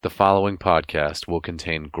The following podcast will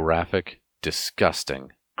contain graphic, disgusting,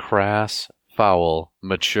 crass, foul,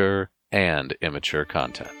 mature, and immature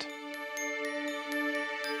content.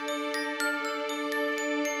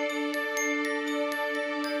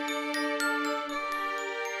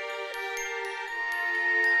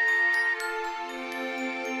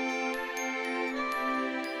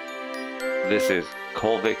 This is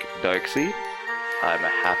Kolvik Darkseid. I'm a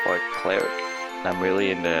half-orc cleric, and I'm really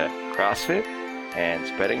into CrossFit and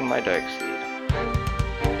spreading my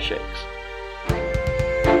Darkseid. Shakes.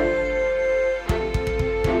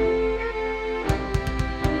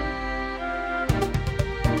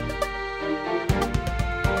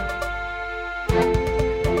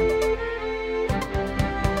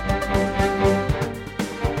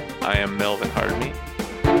 I am Melvin.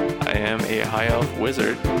 I am a high elf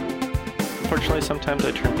wizard. Unfortunately, sometimes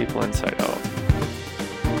I turn people inside out.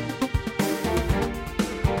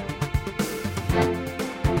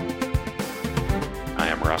 I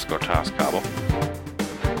am Roscoe Toscobble.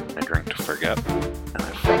 I drink to forget, and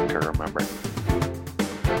I fuck to remember.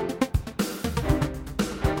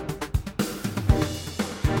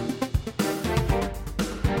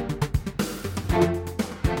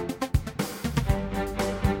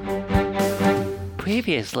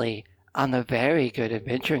 Previously on the Very Good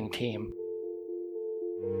Adventuring Team.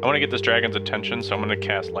 I want to get this dragon's attention, so I'm going to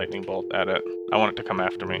cast lightning bolt at it. I want it to come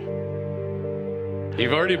after me.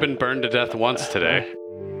 You've already been burned to death once today.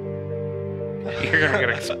 You're gonna get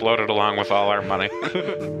exploded along with all our money.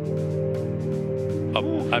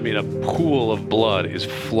 A pool of blood is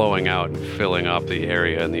flowing out and filling up the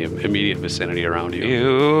area in the immediate vicinity around you.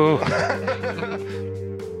 Ew.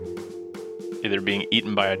 Either being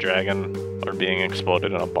eaten by a dragon or being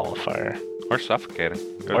exploded in a ball of fire. Or suffocating.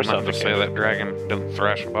 Or Or something to say suffocating. that dragon didn't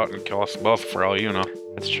thrash about and kill us both for all you know.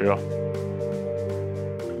 That's true.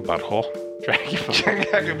 Butthole.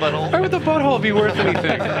 Dragon Why would the butthole be worth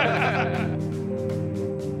anything?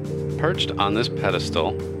 Perched on this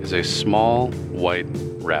pedestal is a small white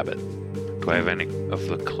rabbit. Do I have any of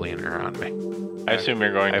the cleaner on me? I assume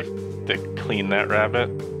you're going to clean that rabbit.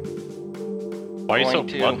 Why are you so Going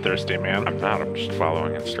to. bloodthirsty, man? I'm not. I'm just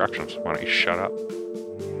following instructions. Why don't you shut up?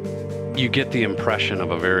 You get the impression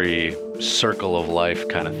of a very circle of life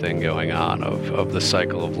kind of thing going on, of the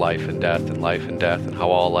cycle of life and death and how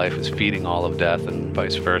all life is feeding all of death and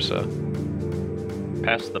vice versa.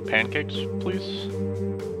 Pass the pancakes, please.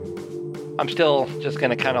 I'm still just going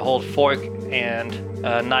to kind of hold fork and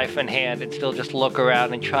knife in hand and still just look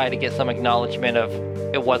around and try to get some acknowledgement of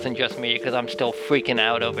it wasn't just me, because I'm still freaking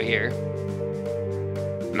out over here.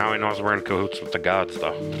 Now he knows we're in cahoots with the gods,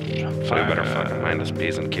 though. So we better fucking mind his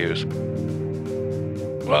P's and Q's.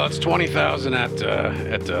 Well, it's 20,000 at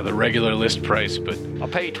the regular list price, but I'll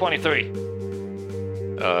pay you 23.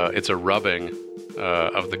 it's a rubbing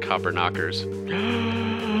of the copper knockers.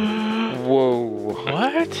 Whoa.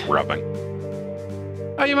 What? Rubbing.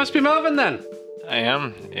 Oh, you must be Melvin then. I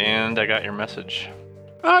am, and I got your message.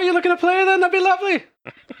 Oh, you're looking to play then? That'd be lovely.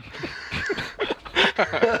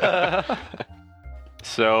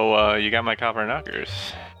 So, you got my copper knockers.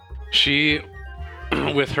 She,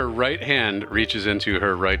 with her right hand, reaches into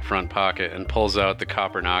her right front pocket and pulls out the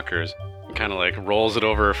copper knockers and kind of like rolls it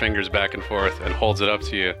over her fingers back and forth and holds it up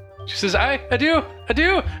to you. She says, I do,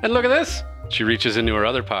 and look at this. She reaches into her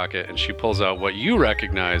other pocket and she pulls out what you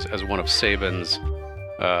recognize as one of Sabin's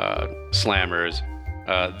slammers.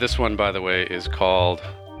 This one, by the way, is called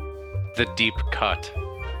the Deep Cut.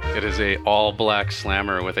 It is a all-black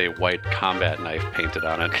slammer with a white combat knife painted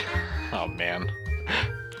on it. Oh, man.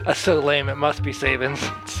 That's so lame, it must be Sabin's.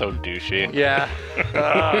 It's so douchey. Yeah.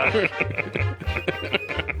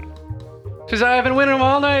 She says, I've been winning them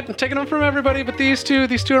all night and taking them from everybody, but these two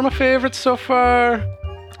are my favorites so far.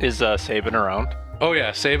 Is Sabin around? Oh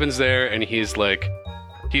yeah, Sabin's there, and he's like,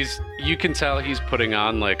 you can tell he's putting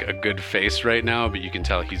on like a good face right now, but you can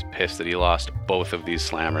tell he's pissed that he lost both of these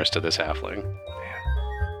slammers to this halfling.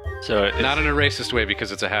 So it's, Not in a racist way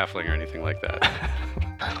because it's a halfling or anything like that.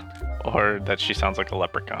 or that she sounds like a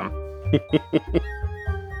leprechaun.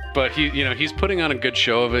 But he's putting on a good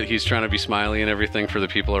show of it. He's trying to be smiley and everything for the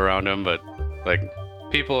people around him, but like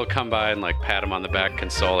people will come by and like pat him on the back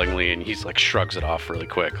consolingly, and he's like shrugs it off really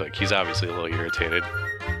quick. Like he's obviously a little irritated.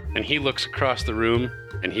 And he looks across the room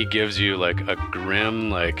and he gives you like a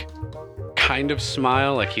grim, like kind of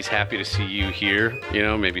smile, like he's happy to see you here. You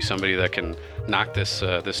know, maybe somebody that can knock this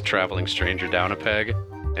traveling stranger down a peg.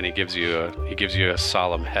 And he gives you a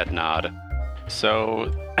solemn head nod.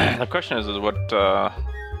 So the question is what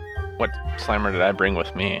slammer did I bring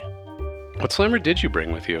with me? What slammer did you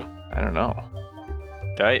bring with you? I don't know.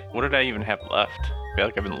 What did I even have left? feel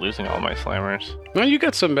like I've been losing all my slammers. No, you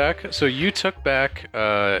got some back. So you took back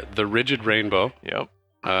the rigid rainbow, Yep.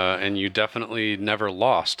 and you definitely never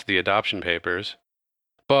lost the adoption papers.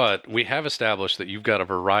 But we have established that you've got a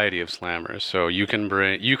variety of slammers. So you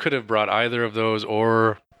could have brought either of those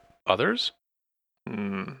or others.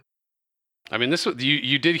 Hmm. I mean,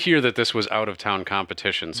 you did hear that this was out of town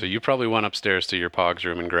competition, so you probably went upstairs to your Pogs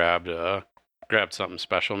room and grabbed something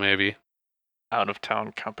special, maybe. Out of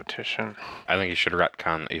town competition. I think you should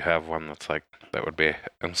retcon that you have one that would be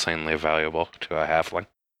insanely valuable to a halfling.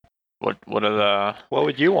 What are the? What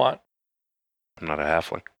would you want? I'm not a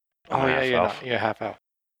halfling. I'm Oh, a yeah, you're half-elf. not. You're half elf.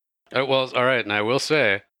 Well, all right, and I will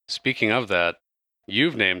say, speaking of that,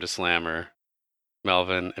 you've named a slammer,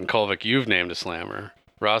 Melvin, and Kolvik, you've named a slammer.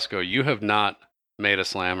 Roscoe, you have not made a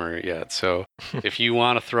slammer yet, so if you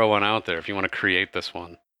want to throw one out there, if you want to create this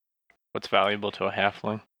one. What's valuable to a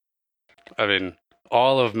halfling? I mean,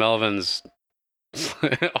 all of Melvin's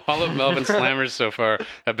slammers so far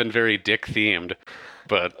have been very dick themed,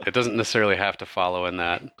 but it doesn't necessarily have to follow in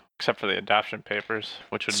that. Except for the adoption papers,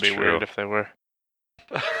 which would It's be true. weird if they were.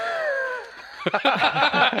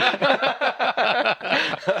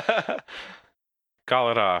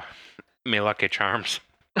 Call it Me Lucky Charms.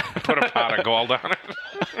 Put a pot of gold on it.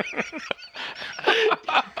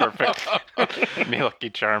 Perfect. Me Lucky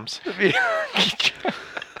Charms.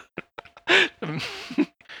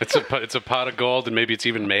 It's a pot of gold, and maybe it's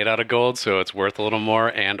even made out of gold, so it's worth a little more,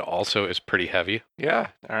 and also is pretty heavy. Yeah.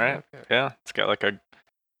 All right. Yeah. It's got like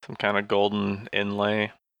some kind of golden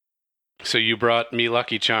inlay. So you brought me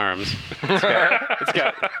Lucky Charms. It's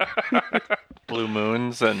got blue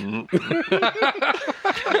moons and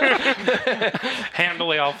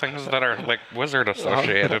Handily all things that are like wizard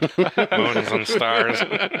associated. Moons and stars.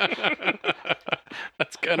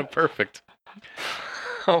 That's kind of perfect.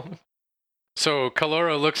 Oh. So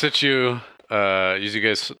Kalora looks at you as you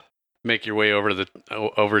guys make your way over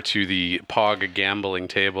to the Pog gambling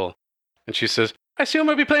table, and she says, "I assume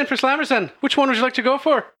I'll be playing for Slammers then. Which one would you like to go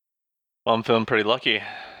for?" well, I'm feeling pretty lucky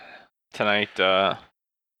tonight.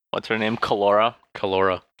 What's her name? Kalora.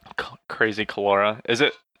 Kalora. Crazy Kalora. Is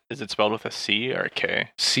it spelled with a C or a K?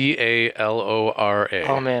 Calora.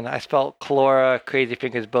 Oh man, I spelled Chlora Crazy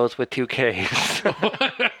Fingers both with 2 Ks.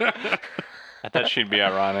 I thought she'd be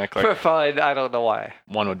ironic. For Like fun, I don't know why.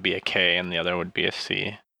 one would be a K and the other would be a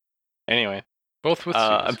C. Anyway, Both with C's.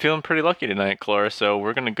 I'm feeling pretty lucky tonight, Kalora. So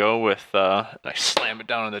we're gonna go with. I slam it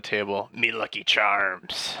down on the table. Me Lucky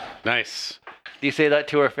Charms. Nice. Do you say that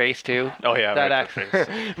to her face too? Oh yeah, That right to her face.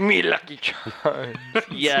 accent. Me Lucky Charms.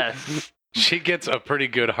 Yes. She gets a pretty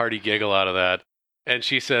good hearty giggle out of that, and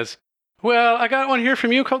she says, "Well, I got one here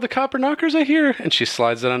from you called the Copper Knockers, I hear." And she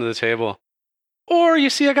slides it onto the table. "Or, you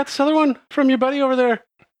see, I got this other one from your buddy over there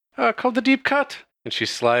called the Deep Cut." And she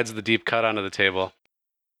slides the Deep Cut onto the table.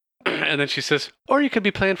 And then she says, "Or you could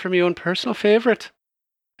be playing for your own personal favorite."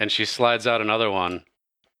 And she slides out another one.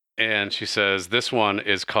 And she says, "This one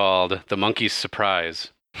is called the Monkey's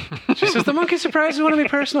Surprise." She says, "The Monkey's Surprise is one of my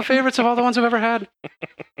personal favorites of all the ones I've ever had."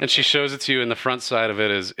 And she shows it to you, and the front side of it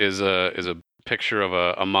is a picture of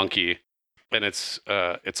a monkey. And it's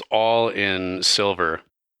all in silver.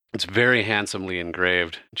 It's very handsomely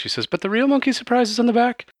engraved. And she says, "But the real Monkey's Surprise is on the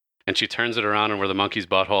back." And she turns it around, and where the monkey's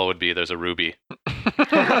butthole would be, there's a ruby.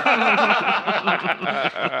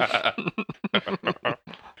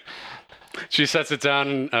 She sets it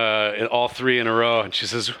down all three in a row, and she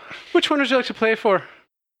says, "Which one would you like to play for?"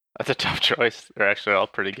 That's a tough choice. They're actually all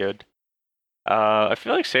pretty good. I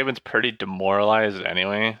feel like Saban's pretty demoralized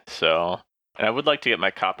anyway, so... And I would like to get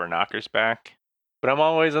my Copper Knockers back. But I'm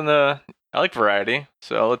always I like variety,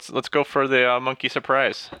 so let's go for the Monkey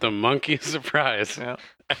Surprise. The Monkey Surprise. Yeah.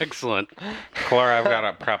 Excellent. Clara, I've got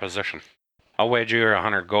a proposition. I'll wager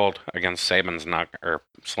 100 gold against Saban's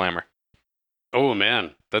slammer. Oh,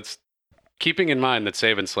 man. That's... Keeping in mind that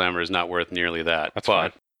Saban Slammer is not worth nearly that. That's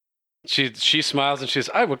but fine. She smiles and she says,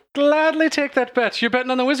 "I would gladly take that bet. You're betting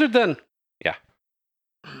on the wizard then?" Yeah.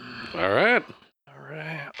 All right. All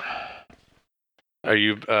right. Are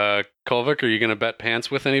you, Kolvik, are you going to bet pants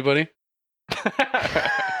with anybody?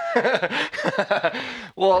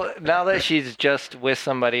 Well, now that she's just with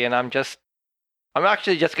somebody and I'm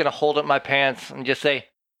actually just going to hold up my pants and just say,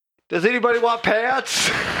 "Does anybody want pants?"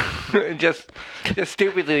 And just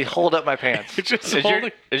stupidly hold up my pants. Just Is holding...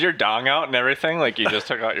 your dong out and everything? Like you just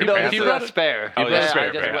took out your No, pants? this is not spare. Oh, Yeah, it's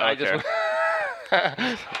spare. I just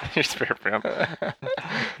Your spare pants.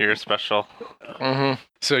 You're special. Mm-hmm.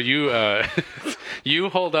 So you you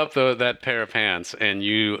hold up that pair of pants, and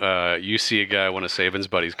you see a guy, one of Saban's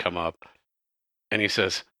buddies, come up, and he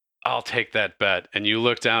says, I'll take that bet. And you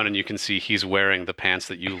look down and you can see he's wearing the pants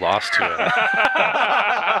that you lost to him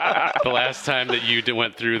the last time that you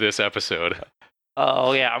went through this episode.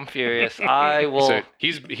 Oh yeah, I'm furious. I will. So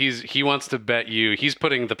he wants to bet you. He's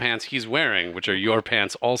putting the pants he's wearing, which are your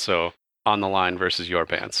pants, also on the line versus your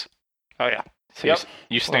pants. Oh yeah. So Yep.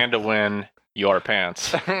 you stand to win your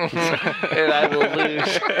pants. And I will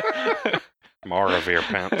lose. More of your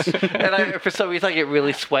pants. And for some reason I get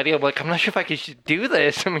really sweaty. I'm like, I'm not sure if I could do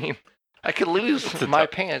this. I mean, I could lose my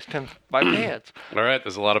pants to my pants. All right,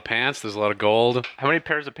 there's a lot of pants. There's a lot of gold. How many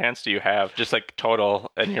pairs of pants do you have? Just like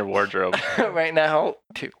total in your wardrobe? Right now,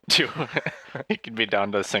 2. Two. You could be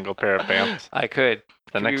down to a single pair of pants. I could.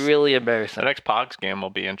 The It'd next be really the embarrassing. next Pogs game will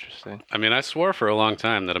be interesting. I mean, I swore for a long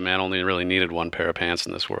time that a man only really needed one pair of pants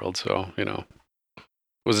in this world. So, it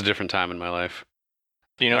was a different time in my life.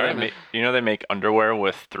 Do you know All they right, they make underwear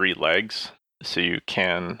with 3 legs, so you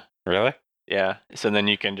can Really? yeah. So then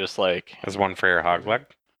you can just like There's one for your hog leg.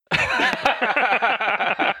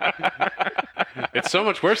 It's so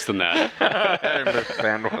much worse than that. I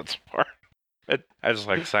understand what it's for. I just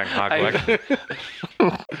like saying hog leg.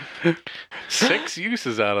 6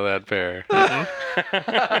 uses out of that pair.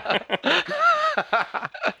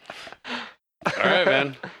 All right,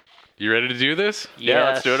 man. You ready to do this? yeah.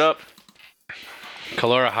 Let's do it up.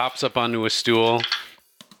 Kalora hops up onto a stool.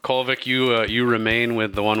 Kolvik, you remain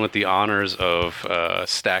with the one with the honors of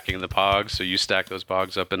stacking the pogs. So you stack those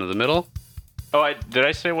pogs up into the middle. Oh, did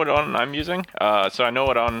I say what one I'm using? So I know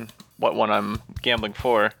what one I'm gambling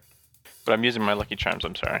for, but I'm using my Lucky Charms.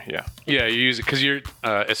 I'm sorry. Yeah. Yeah, you use it because you're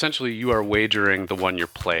essentially you are wagering the one you're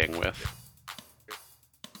playing with.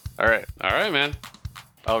 All right. All right, man.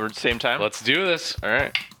 Oh, at the same time. Let's do this. All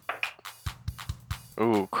right.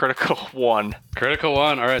 Ooh, critical 1. Critical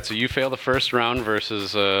 1. All right, so you fail the first round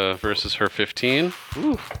versus her 15.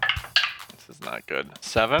 Ooh. This is not good.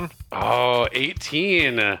 7. Oh,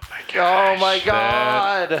 18. Oh my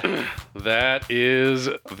god! That is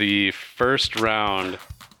the first round.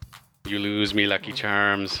 You lose me, Lucky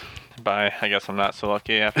Charms. Bye. I guess I'm not so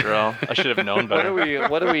lucky after all. I should have known better.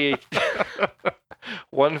 What are we?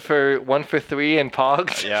 one for 3 in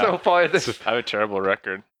Pogs Yeah. so far. I have a terrible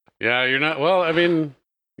record. Yeah, you're not. Well, I mean,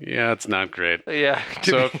 yeah, it's not great. Yeah.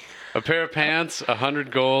 So, a pair of pants,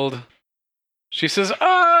 100 gold. She says,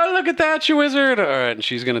 "Oh, look at that, you wizard!" All right, and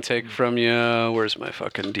she's gonna take from you. Where's my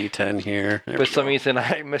fucking D10 here? There For we some go. reason,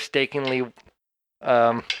 I mistakenly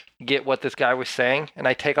get what this guy was saying, and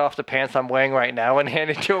I take off the pants I'm wearing right now and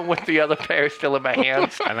hand it to him with the other pair still in my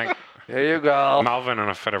hands. I think There you go. Melvin, in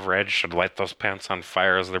a fit of rage, should light those pants on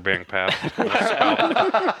fire as they're being passed.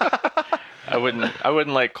 I wouldn't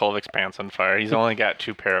light Kolvik's pants on fire. He's only got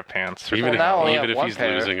 2 pair of pants. Even now I only if have one he's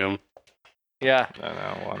pair. losing them. Yeah.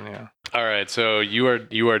 No, 1, yeah. All right, so you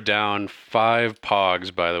are down 5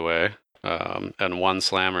 pogs, by the way, and 1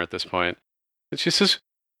 slammer at this point. And she says,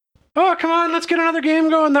 "Oh, come on, let's get another game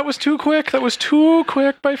going. That was too quick. That was too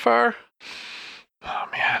quick by far." Oh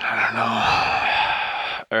man, I don't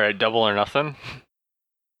know. All right, double or nothing.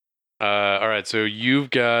 All right, so you've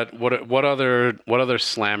got what other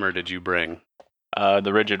slammer did you bring?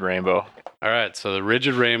 The rigid rainbow. All right, so the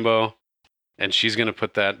rigid rainbow, and she's gonna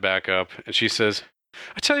put that back up, and she says,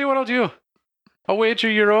 "I tell you what I'll do. I'll wager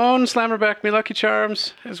your own slammer back, me Lucky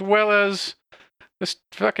Charms, as well as this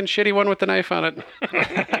fucking shitty one with the knife on it."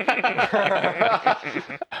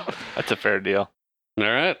 That's a fair deal. All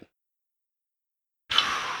right. All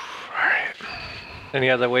right. Any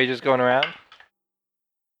other wagers going around?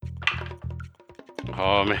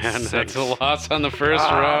 Oh man, 6. that's a loss on the first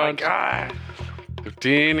Oh round. my god.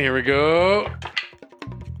 15, here we go.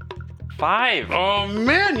 5. Oh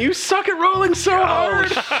man, you suck at rolling so hard.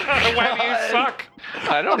 Why do you suck?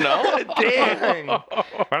 I don't know. Dang.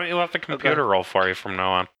 Why don't you let the computer roll for you from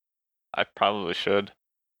now on? I probably should.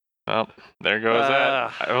 Well, there goes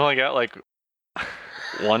that. I've only got like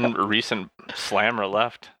 1 recent slammer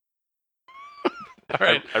left. All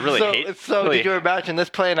right. I really hate. So really- did you imagine this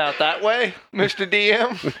playing out that way, Mr.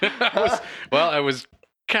 DM? I was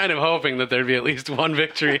kind of hoping that there'd be at least 1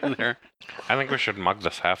 victory in there. I think we should mug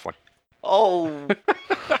this halfling. Oh,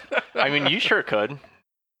 I mean, you sure could.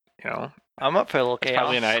 You know, I'm up for a little it's chaos.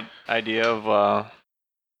 probably an idea of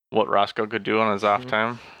what Roscoe could do on his off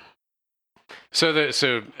time. So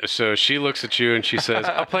she looks at you and she says,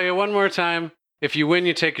 "I'll play you one more time. If you win,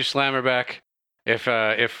 you take your slammer back. If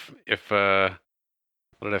what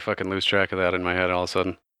did I fucking lose track of that in my head all of a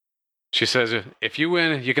sudden?" She says, "If you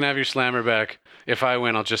win, you can have your slammer back. If I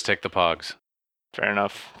win, I'll just take the pogs." Fair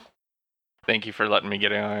enough. Thank you for letting me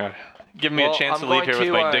get in. Give me Well, a chance I'm to leave going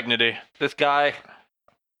here with to, my dignity. This guy,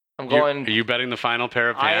 I'm going. Are you betting the final pair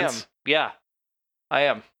of I am. pants? Yeah, I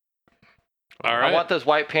am. All I right. want those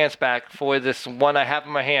white pants back for this one I have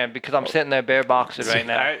in my hand because I'm sitting there bare boxed right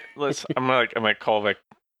now. Listen, I'm like Kolvik.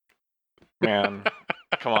 Man,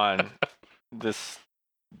 come on.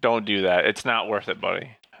 Don't do that. It's not worth it,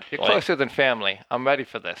 buddy. You're Like, closer than family. I'm ready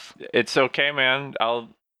for this. it's okay, man. I'll,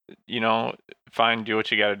 fine, do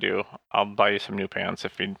what you got to do. I'll buy you some new pants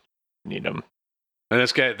if you need them. And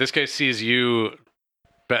this guy sees you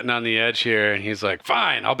betting on the edge here, and he's like,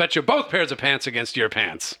 "Fine, I'll bet you both pairs of pants against your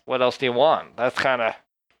pants." What else do you want? That's kind of.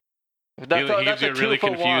 He gives you a really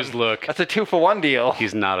confused look. That's a 2-for-1 deal.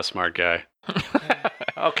 He's not a smart guy.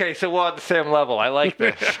 Okay, so we're on the same level. I like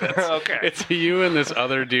this. Okay. It's you and this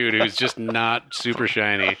other dude who's just not super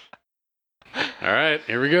shiny. All right,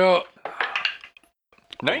 here we go.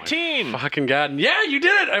 19! Fucking God. Yeah, you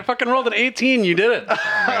did it. I fucking rolled an 18. You did it.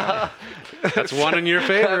 That's one in your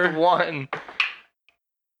favor. That's 1.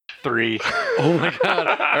 3. Oh my God.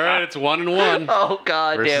 All right, it's 1 and 1. Oh,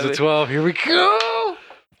 God Versus damn a it. 12. Here we go.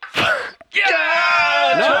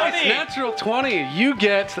 Yeah! Nice. 20! Natural 20. You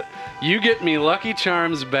get me Lucky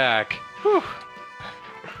Charms back. Whew.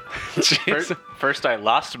 Jeez. First, I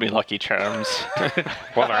lost me Lucky Charms.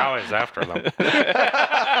 Well, they're always after them.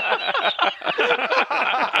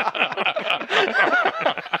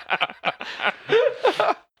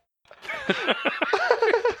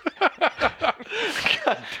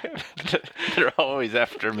 They're always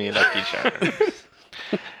after me, Lucky Charms.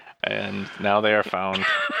 And now they are found.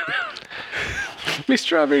 Me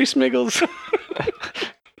strawberry smiggles.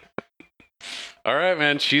 All right,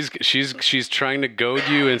 man. She's trying to goad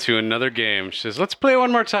you into another game. She says, "Let's play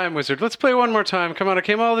one more time, wizard. Let's play one more time. Come on, I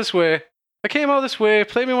came all this way. Play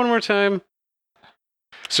me one more time."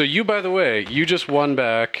 So you, by the way, you just won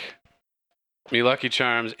back me Lucky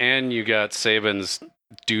Charms, and you got Saban's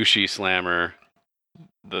douchey slammer,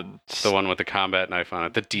 the one with the combat knife on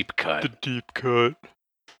it, the deep cut. The deep cut.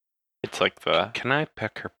 It's like the... Can I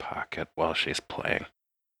pick her pocket while she's playing?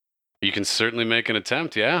 You can certainly make an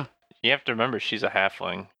attempt, yeah. You have to remember, she's a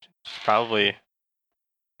halfling. She's probably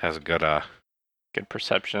Has good good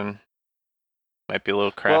perception. Might be a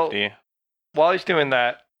little crafty. While he's doing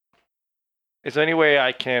that, is there any way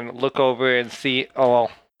I can look over and see? Oh,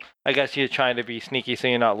 well, I guess you're trying to be sneaky so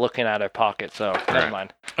you're not looking at her pocket, so never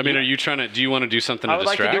mind. I mean, do you want to do something to I would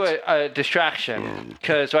distract? like to do a distraction,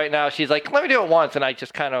 because right now she's like, let me do it once, and I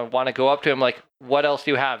just kind of want to go up to him like, what else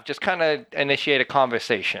do you have? Just kind of initiate a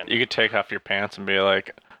conversation. You could take off your pants and be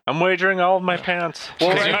like, I'm wagering all of my pants.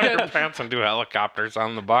 Well, Take right, off your pants and do helicopters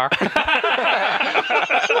on the bar. well,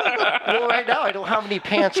 right now I don't have any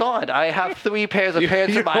pants on. I have 3 pairs of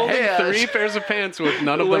pants You're in my holding hands. 3 pairs of pants with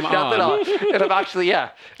none of with them nothing on. And I'm actually, and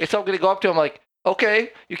so I'm going to go up to him like, okay,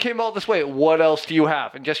 you came all this way. What else do you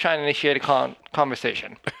have? And just trying to initiate a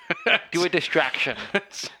conversation. Do a distraction.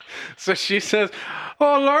 So she says,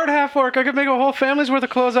 "Oh, Lord Half-Orc, I could make a whole family's worth of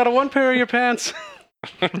clothes out of 1 pair of your pants.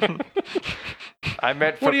 I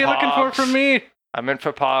meant for What are you looking for pogs. from me? I meant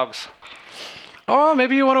for pogs. Oh,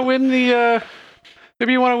 maybe you want to win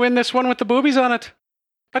this one with the boobies on it.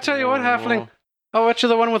 I tell you what, Halfling, I'll bet you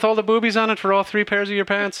the one with all the boobies on it for all 3 pairs of your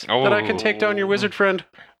pants that I can take down your wizard friend."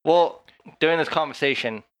 Well, during this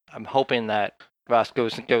conversation, I'm hoping that Ross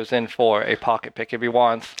goes in for a pocket pick if he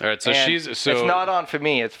wants. All right, so And it's it's not on for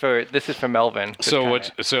me. This is for Melvin. So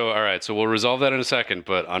all right, so we'll resolve that in a second,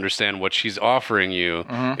 but understand what she's offering you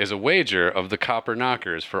is a wager of the copper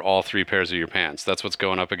knockers for all 3 pairs of your pants. That's what's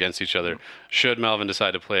going up against each other. Should Melvin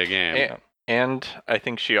decide to play a game. And I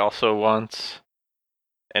think she also wants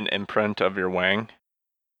an imprint of your wang,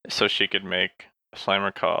 so she could make a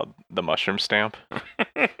slammer called the Mushroom Stamp.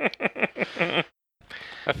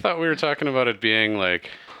 I thought we were talking about it being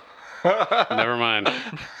like, never mind.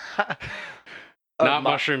 Not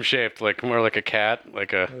mushroom shaped, like more like a cat,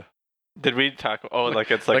 like a. Did we talk? Oh,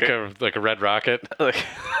 like it's like a red rocket. like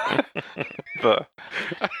the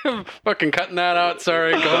I'm fucking cutting that out.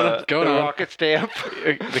 Sorry, going the on. rocket stamp.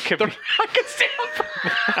 the Rocket stamp.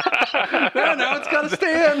 No, now it's got to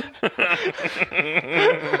stand.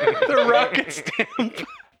 The rocket stamp.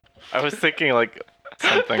 I was thinking like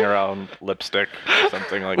something around lipstick,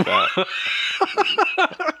 something like that.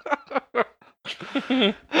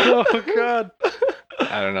 Oh God.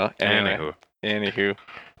 I don't know. Anywho.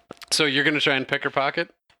 So you're gonna try and pick her pocket?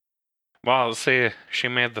 Well, see, she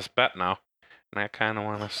made this bet now, and I kind of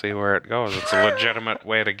want to see where it goes. It's a legitimate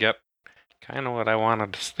way to get kind of what I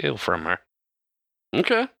wanted to steal from her.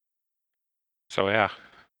 Okay. So yeah,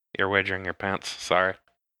 you're wagering your pants. Sorry.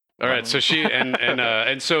 All right. So she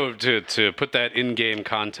and so to put that in-game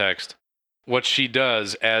context, what she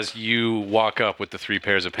does as you walk up with the 3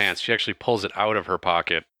 pairs of pants, she actually pulls it out of her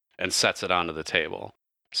pocket and sets it onto the table.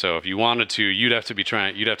 So if you wanted to, you'd have to try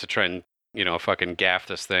and fucking gaff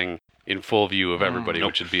this thing in full view of everybody,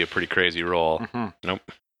 which would be a pretty crazy roll. Mm-hmm.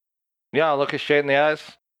 Nope. Yeah, I'll look her straight in the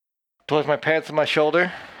eyes, towards my pants on my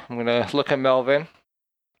shoulder. I'm gonna look at Melvin,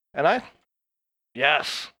 and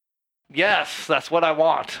yes, that's what I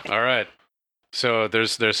want. All right. So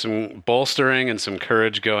there's some bolstering and some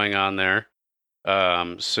courage going on there.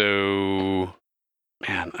 So,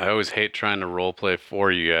 man, I always hate trying to roleplay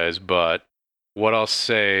for you guys, but what I'll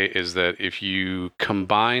say is that if you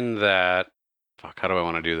combine that, how do I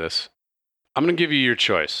want to do this? I'm going to give you your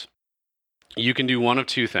choice. You can do one of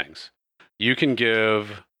two things. You can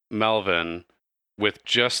give Melvin, with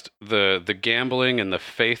just the gambling and the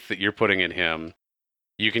faith that you're putting in him,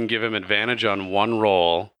 you can give him advantage on one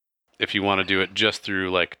roll if you want to do it just through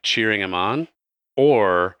like cheering him on,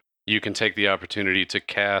 or you can take the opportunity to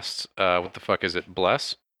cast, what the fuck is it,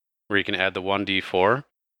 Bless, where you can add the 1d4.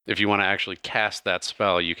 If you want to actually cast that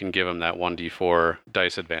spell, you can give him that 1d4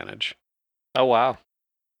 dice advantage. Oh wow,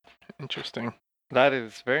 Interesting. that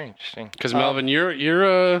is very interesting. Because Melvin, you're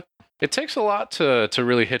it takes a lot to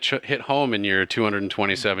really hit home in your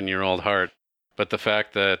 227-year-old heart. But the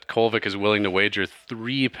fact that Kolvik is willing to wager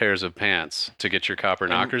 3 pairs of pants to get your copper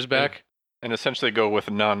knockers back, And essentially go with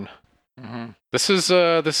none. Mm-hmm. this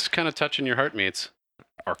is kind of touching your heart meats.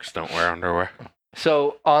 Orcs don't wear underwear.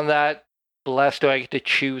 So on that bless, do I get to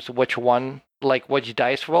choose which one, like which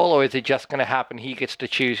dice roll, or is it just gonna happen? He gets to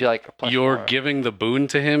choose like a plus You're 4? giving the boon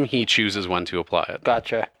to him. He chooses when to apply it.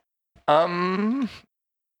 Gotcha.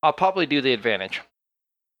 I'll probably do the advantage.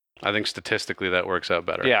 I think statistically that works out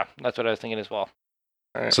better. Yeah, that's what I was thinking as well.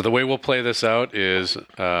 So the way we'll play this out is,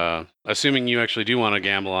 assuming you actually do want to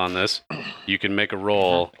gamble on this, you can make a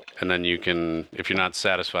roll, and then you can, if you're not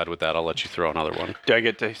satisfied with that, I'll let you throw another one. Do I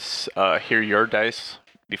get to hear your dice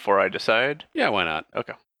before I decide? Yeah, why not?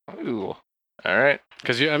 Okay. Ooh. All right.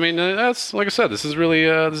 Because that's like I said, this is really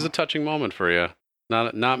this is a touching moment for you.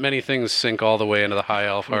 Not many things sink all the way into the high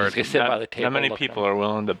elf I'm heart. just gonna sit by the table. Not many looking. people are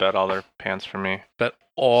willing to bet all their pants for me. Bet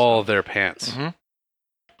all their pants. Mhm.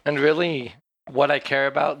 And really, what I care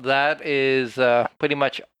about, that is pretty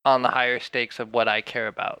much on the higher stakes of what I care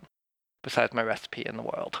about, besides my recipe in the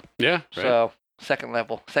world. Yeah, right. So, second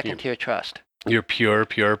level, second tier trust. Your pure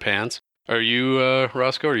pants. Are you,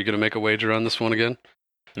 Roscoe, are you going to make a wager on this one again?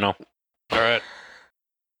 No. All right.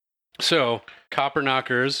 So, copper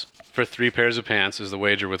knockers for 3 pairs of pants is the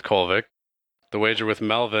wager with Kolvik. The wager with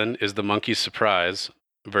Melvin is the monkey's surprise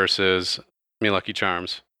versus Me Lucky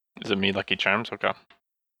Charms. Is it me, Lucky Charms? Okay.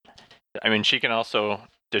 I mean, she can also.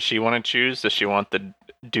 Does she want to choose? Does she want the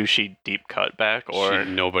douchey deep cut back, or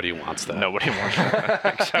Nobody wants that. nobody wants that?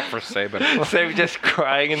 Except for Saban. So just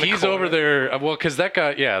crying in the He's corner. over there. Well, because that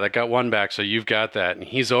got one back, so you've got that, and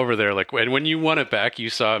he's over there. Like, and when you won it back, you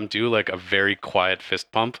saw him do like a very quiet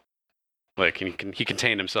fist pump. Like, he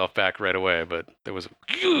contained himself back right away, but there was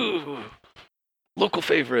local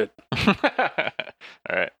favorite. All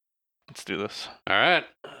right, let's do this. All right,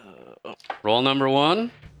 roll number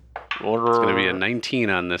 1. It's going to be a 19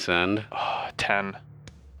 on this end. 10.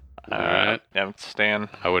 All right, Yeah, I'm staying.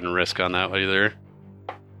 I wouldn't risk on that either.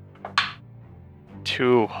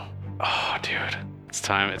 2. Oh, dude, it's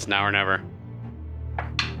time. It's now or never.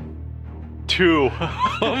 2.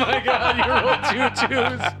 Oh my God, you rolled 2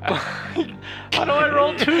 2s. How do I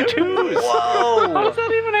roll 2 2s? Whoa! How does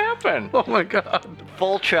that even happen? Oh my God.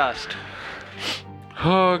 Full trust.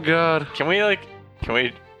 Oh God. Can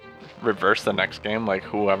we reverse the next game? Like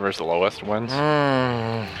whoever's the lowest wins.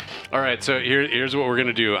 All right, so here's what we're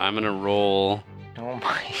gonna do. I'm gonna roll. Oh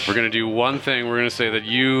my. We're gonna do one thing. We're gonna say that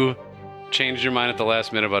you changed your mind at the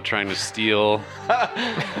last minute about trying to steal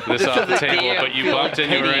this off the table, but you bumped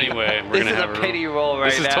into her anyway. We're This gonna is have a her. pity roll right now.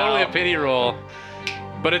 This is totally a pity roll,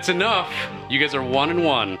 but it's enough. You guys are 1 and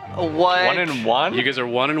 1. What? 1 and 1. You guys are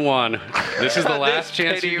 1 and 1. This is the last This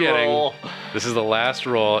chance pity you're getting. roll. This is the last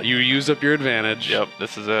roll. You used up your advantage. Yep,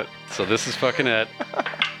 this is it. So this is fucking it.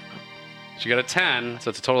 She got a 10, so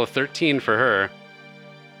it's a total of 13 for her.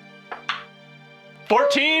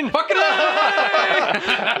 14. Fucking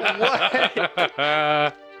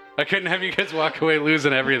I couldn't have you guys walk away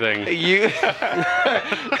losing everything. You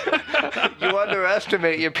you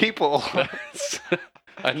underestimate your people.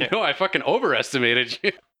 I know, I fucking overestimated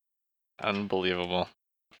you. Unbelievable.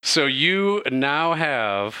 So you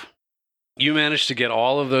now you managed to get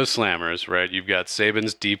all of those slammers, right? You've got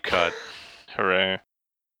Saban's deep cut. Hooray.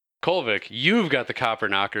 Kolvik, you've got the copper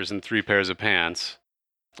knockers and 3 pairs of pants.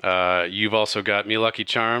 You've also got Me Lucky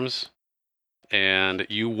Charms, and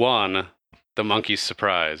you won the monkey's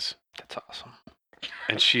surprise. That's awesome.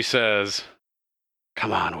 And she says,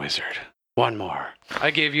 "Come on, wizard. One more.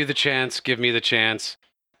 I gave you the chance. Give me the chance.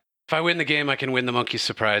 If I win the game, I can win the monkey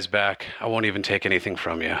surprise back. I won't even take anything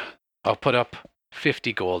from you. I'll put up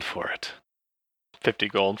 50 gold for it. 50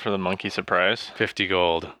 gold for the monkey surprise. 50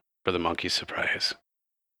 gold for the monkey surprise.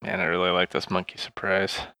 Man, I really like this monkey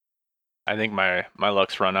surprise. I think my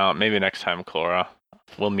luck's run out. Maybe next time, Clara,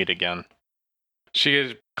 we'll meet again.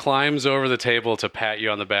 She climbs over the table to pat you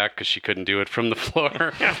on the back because she couldn't do it from the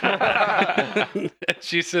floor. And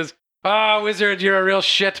she says, wizard, you're a real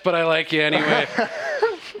shit, but I like you anyway.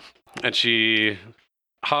 And she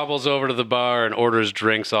hobbles over to the bar and orders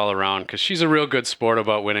drinks all around because she's a real good sport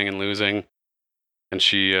about winning and losing. And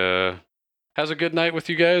she has a good night with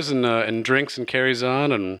you guys and drinks and carries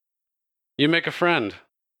on. And you make a friend.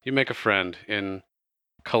 You make a friend in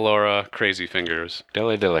Kalora Crazy Fingers.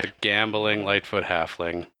 Dilly dilly. The gambling Lightfoot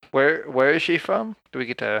halfling. Where is she from? Do we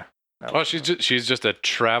get to... Oh, she's just a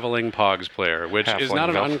traveling Pogs player, which is not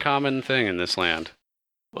an Halfling. uncommon thing in this land.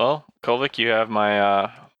 Well, Kolvik, you have my,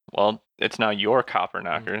 it's now your copper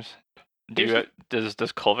knockers. Does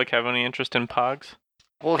Kolvik have any interest in Pogs?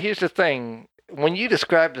 Well, here's the thing. When you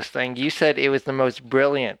described this thing, you said it was the most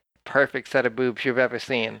brilliant, perfect set of boobs you've ever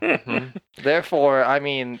seen. Therefore, I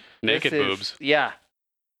mean... Naked this is- boobs. Yeah.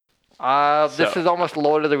 This So- is almost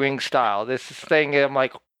Lord of the Rings style. This is thing, I'm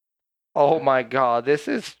like, oh my god, this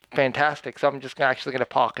is fantastic. So I'm just actually going to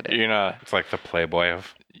pocket it. You're gonna... It's like the Playboy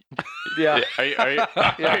of. Yeah. Are you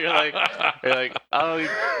you're like,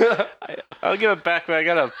 I'll give it back, but I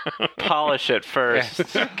gotta polish it first.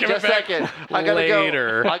 Just a second. I gotta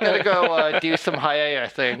later. go. I gotta go do some higher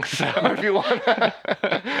things. So if you want.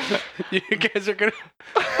 You guys are gonna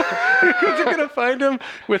find him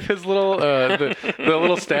with his little the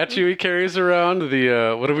little statue he carries around.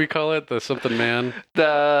 The what do we call it? The something man.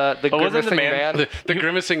 The wasn't the grimacing man- man. The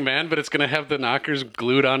grimacing man, but it's gonna have the knockers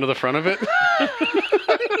glued onto the front of it.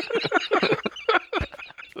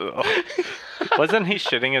 Wasn't he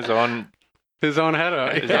shitting his own His own head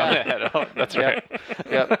out. his own head out? That's right.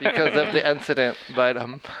 Yep, because of the incident. But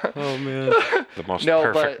Oh man. The most No,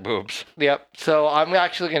 perfect but- boobs. Yep. So I'm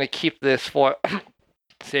actually gonna keep this for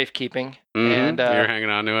safekeeping. Mhm. And You're hanging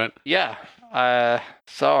on to it. yeah.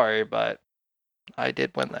 Sorry, but I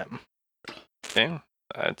did win them. Yeah,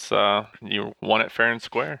 that's you won it fair and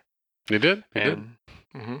square. You did. You did. And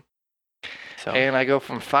hmm so And I go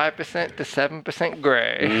from 5% to 7%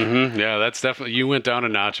 gray. Mm-hmm. Yeah, that's definitely, you went down a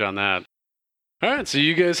notch on that. All right, so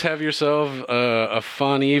you guys have yourself a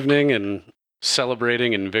fun evening and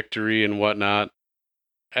celebrating and victory and whatnot.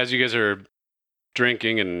 As you guys are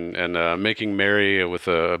drinking and making merry with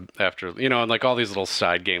after, and like all these little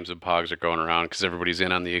side games of Pogs are going around because everybody's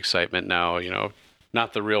in on the excitement now,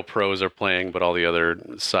 not the real pros are playing, but all the other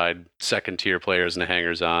side second tier players and the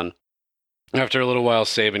hangers on. After a little while,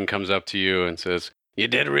 Sabin comes up to you and says, "You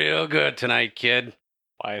did real good tonight, kid."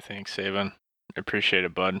 why thanks, Saban. I appreciate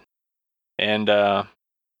it, bud. And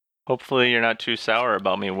hopefully you're not too sour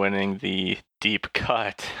about me winning the deep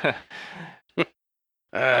cut.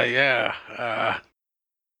 Yeah.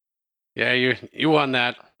 Yeah, you won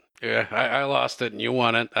that. Yeah, I lost it and you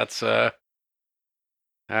won it. That's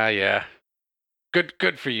yeah.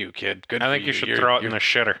 Good for you, kid. Good. I for think you should You're- throw it in the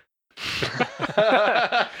shitter.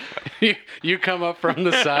 you come up from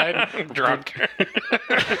the side. Drunk.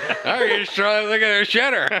 Oh, you're trying to look at her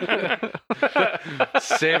shitter.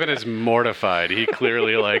 Sabin is mortified. He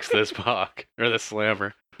clearly likes this pog or the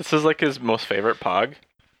slammer. This is like his most favorite Pog.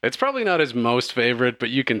 It's probably not his most favorite, but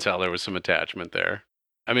you can tell there was some attachment there.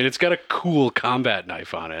 I mean, it's got a cool combat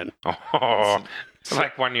knife on it. Oh, it's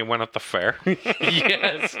like when you went at the fair.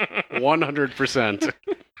 Yes, 100%.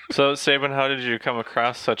 So, Saban, how did you come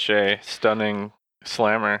across such a stunning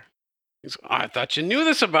slammer? I thought you knew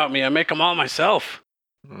this about me. I make them all myself.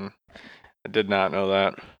 I did not know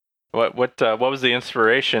that. What was the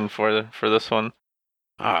inspiration for this one?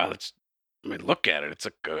 Look at it.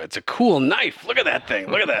 It's a cool knife. Look at that thing.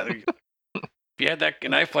 Look at that. If you had that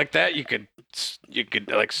knife like that, you could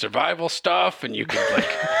like survival stuff, and you could like.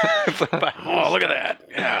 Oh, look at that!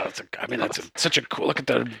 Yeah, that's such a cool. Look at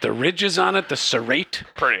the ridges on it. The serrate.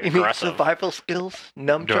 Pretty You mean aggressive. survival skills?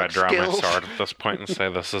 Nunchuck Do I draw skills? my sword at this point and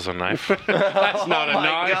say this is a knife? That's not a Oh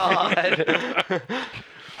my knife.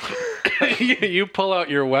 You pull out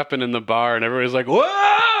your weapon in the bar, and everybody's like,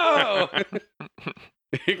 "Whoa!"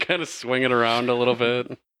 You kind of swing it around a little bit.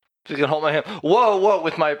 Just gonna hold my hand. Whoa,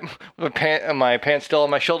 with my pants still on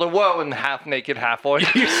my shoulder. Whoa, and half naked, half orc.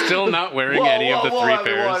 You're still not wearing any of the three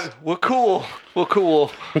pairs. Everyone. We're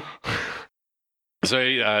cool.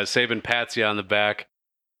 So Sabin pats you on the back,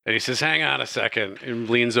 and he says, "Hang on a second," and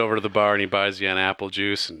leans over to the bar, and he buys you an apple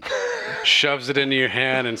juice and shoves it into your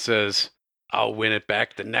hand and says, "I'll win it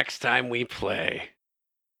back the next time we play."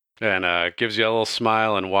 and gives you a little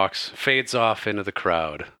smile and fades off into the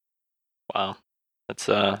crowd. Wow. That's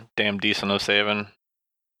damn decent of Saban.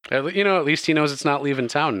 At least he knows it's not leaving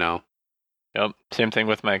town now. Yep. Same thing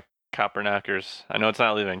with my copper knockers. I know it's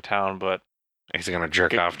not leaving town, but He's going to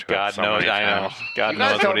jerk off to it. God so knows. many I know. times. God You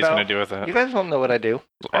guys knows don't what he's know. going to do with it. You guys don't know what I do.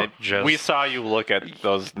 We saw you look at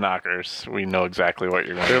those knockers. We know exactly what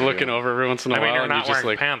you're going to They're do. looking over every once in a I while, mean, you're and you not just wearing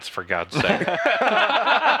like, pants, for God's sake.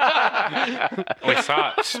 We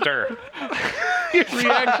saw it stir. your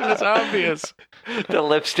reaction is obvious. The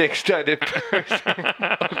lipstick started Christ.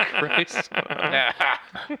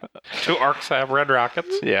 Two orcs have red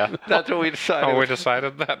rockets. Yeah. That's what we decided. Oh, we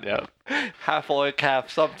decided that? Yeah. Half orc, half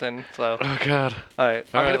something. So, Oh God. all right.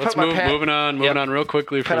 All right, let's move. Moving on real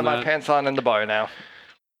quickly Putting from my that. pants on in the bar now.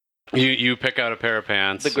 You pick out a pair of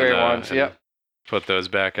pants. The gray and, ones, and yep. Put those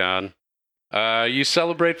back on. You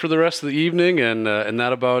celebrate for the rest of the evening, and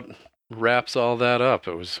that about wraps all that up.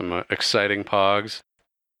 It was some exciting pogs,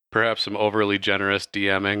 perhaps some overly generous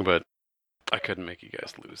DMing, but I couldn't make you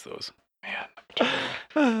guys lose those.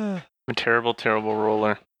 I'm a terrible, terrible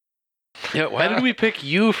roller. Yeah, why did we pick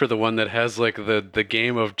you for the one that has like the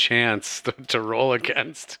game of chance to roll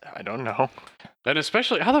against? I don't know. And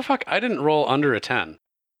especially, how the fuck I didn't roll under a 10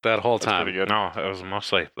 that whole That's time. pretty good. No, it was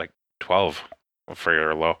mostly like 12 for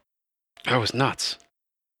your low. That was nuts.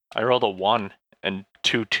 I rolled a 1 and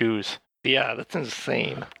 2 2s. Yeah, that's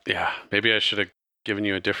insane. Yeah, maybe I should have given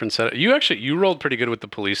you a different set. You rolled pretty good with the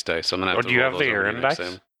police dice. I'm gonna have Oh, to do you roll have those the over urine next dice?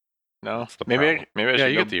 time. No. That's the Maybe problem. I Yeah,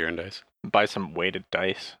 should you go get the urine dice. buy some weighted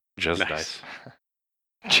dice. Jizz Nice. dice.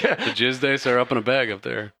 The jizz dice are up in a bag up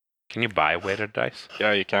there. Can you buy weighted dice?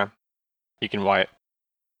 Yeah, you can. You can buy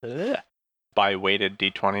weighted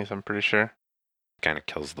D20s, I'm pretty sure. Kind of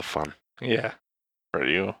kills the fun. Yeah. For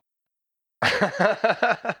you.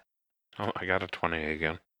 Oh, I got a 20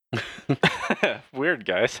 again. Weird,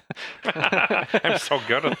 guys. I'm so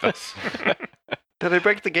good at this. Did I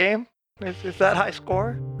break the game? Is that high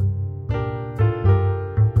score?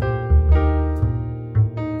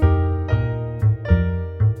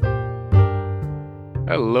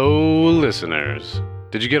 Hello, listeners.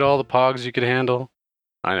 Did you get all the pogs you could handle?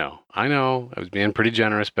 I know. I was being pretty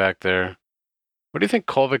generous back there. What do you think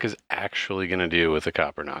Kolvik is actually going to do with the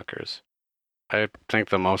copper knockers? I think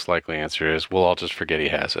the most likely answer is we'll all just forget he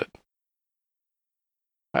has it.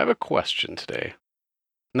 I have a question today.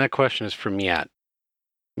 And that question is for Miat.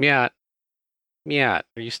 Miat. Miat.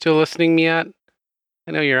 Are you still listening, Miat?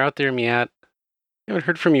 I know you're out there, Miat. I haven't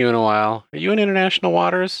heard from you in a while. Are you in international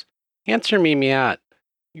waters? Answer me, Miat.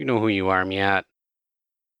 You know who you are, Miat.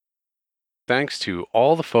 Thanks to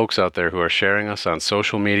all the folks out there who are sharing us on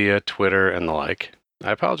social media, Twitter, and the like.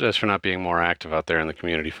 I apologize for not being more active out there in the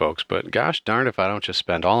community, folks, but gosh darn if I don't just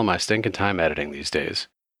spend all of my stinking time editing these days.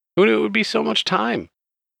 Who knew it would be so much time?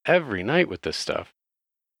 Every night with this stuff.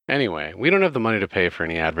 Anyway, we don't have the money to pay for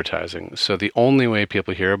any advertising, so the only way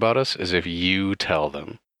people hear about us is if you tell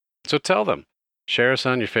them. So tell them. Share us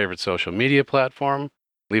on your favorite social media platform.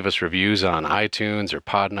 Leave us reviews on iTunes or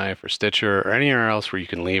Podknife or Stitcher or anywhere else where you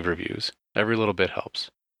can leave reviews. Every little bit helps.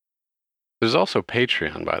 There's also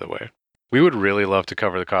Patreon, by the way. We would really love to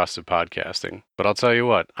cover the cost of podcasting, but I'll tell you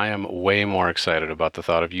what, I am way more excited about the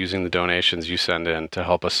thought of using the donations you send in to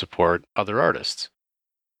help us support other artists.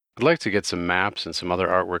 I'd like to get some maps and some other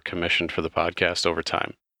artwork commissioned for the podcast over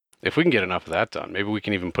time. If we can get enough of that done, maybe we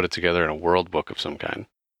can even put it together in a world book of some kind.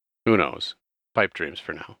 Who knows? Pipe dreams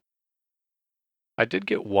for now. I did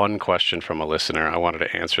get one question from a listener I wanted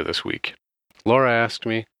to answer this week. Laura asked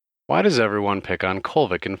me, why does everyone pick on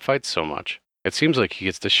Kolvik in fights so much? It seems like he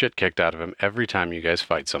gets the shit kicked out of him every time you guys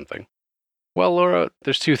fight something. Well, Laura,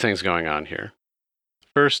 there's two things going on here.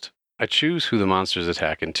 First, I choose who the monsters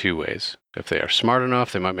attack in two ways. If they are smart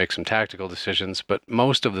enough, they might make some tactical decisions, but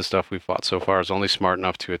most of the stuff we've fought so far is only smart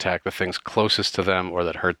enough to attack the things closest to them or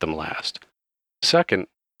that hurt them last. Second,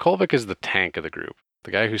 Kolvik is the tank of the group,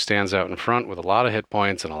 the guy who stands out in front with a lot of hit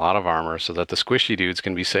points and a lot of armor so that the squishy dudes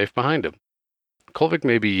can be safe behind him. Kolvik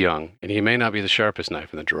may be young, and he may not be the sharpest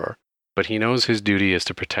knife in the drawer, but he knows his duty is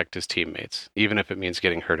to protect his teammates, even if it means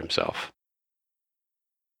getting hurt himself.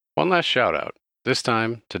 One last shout out, this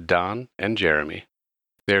time to Don and Jeremy.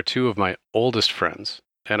 They are two of my oldest friends,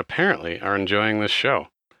 and apparently are enjoying this show.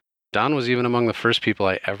 Don was even among the first people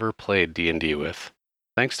I ever played D&D with.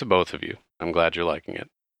 Thanks to both of you. I'm glad you're liking it.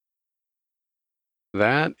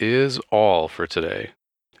 That is all for today.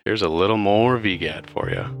 Here's a little more VGAT for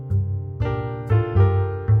you.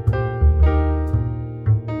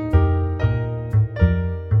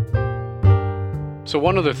 So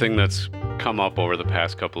one other thing that's come up over the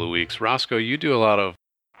past couple of weeks, Roscoe, you do a lot of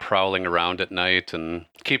prowling around at night and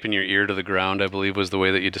keeping your ear to the ground, I believe was the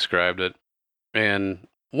way that you described it. And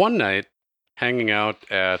one night, hanging out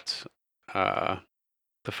at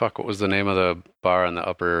what was the name of the bar on the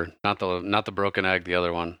upper? Not the Broken Egg, the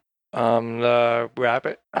other one. The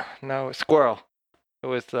rabbit? No, squirrel. It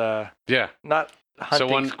was not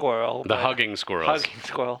hunting squirrel. The hugging squirrels. Hugging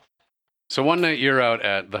squirrel. So one night you're out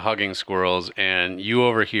at the Hugging Squirrels and you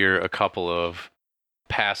overhear a couple of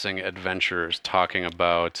passing adventurers talking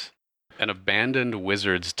about an abandoned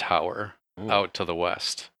wizard's tower out to the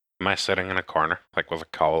west. Am I sitting in a corner, like with a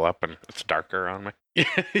cowl up and it's darker around me?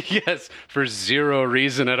 Yes, for zero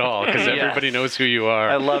reason at all, because everybody knows who you are.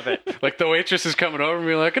 I love it. Like the waitress is coming over and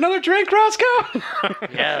be like, "Another drink, Roscoe?"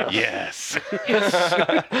 Yes. Yes.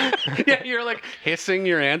 Yeah, you're like hissing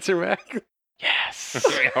your answer back. Yes.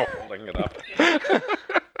 Holding it up.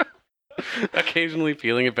 Occasionally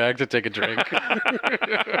peeling it back to take a drink.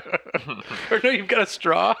 Or no, you've got a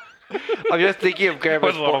straw. I'm just thinking of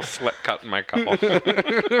Grandma's With a little voice. slit cut in my couple.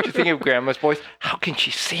 Just thinking of Grandma's voice. How can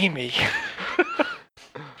she see me?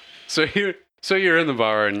 So you're in the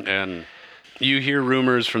bar and you hear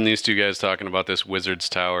rumors from these two guys talking about this wizard's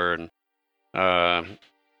tower, and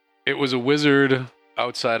it was a wizard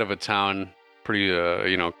outside of a town, pretty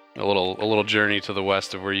a little journey to the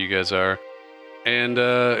west of where you guys are, and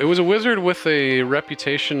it was a wizard with a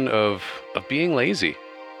reputation of being lazy.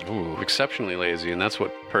 Ooh, exceptionally lazy, and that's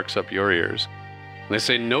what perks up your ears. And they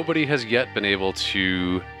say nobody has yet been able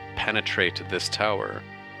to penetrate this tower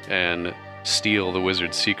and steal the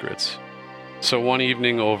wizard's secrets. So one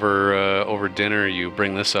evening over dinner, you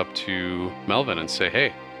bring this up to Melvin and say,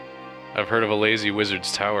 "Hey, I've heard of a lazy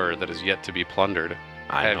wizard's tower that is yet to be plundered.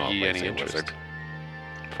 Have ye any interest?" Wizard.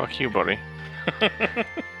 Fuck you, buddy.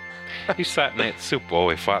 You sat and ate soup while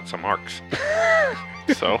we fought some orcs.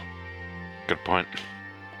 So, Good point.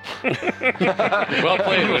 Well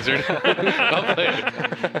played, wizard. Well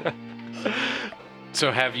played.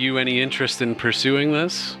 So have you any interest in pursuing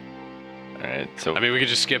this? all right. So, I mean, we could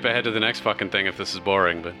just skip ahead to the next fucking thing if this is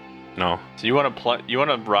boring, but... No. so you want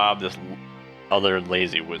to rob this other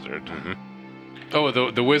lazy wizard? Mm-hmm.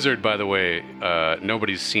 Oh, the wizard, by the way,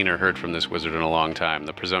 nobody's seen or heard from this wizard in a long time.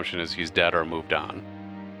 The presumption is he's dead or moved on.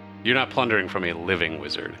 You're not plundering from a living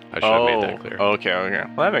wizard. I should have made that clear. Okay.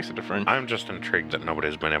 Well, that makes a difference. I'm just intrigued that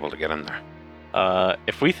nobody's been able to get in there.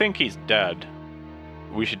 If we think he's dead,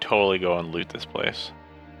 we should totally go and loot this place.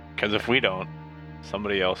 Because if we don't,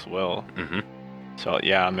 somebody else will. Mm-hmm. So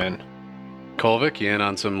yeah, I'm in. Kolvik, you in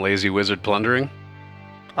on some lazy wizard plundering?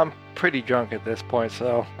 I'm pretty drunk at this point,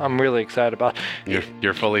 so I'm really excited about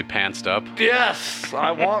You're fully pantsed up? Yes!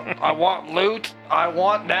 I want loot. I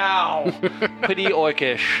want now. Pretty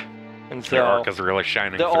orcish. And so The orc is really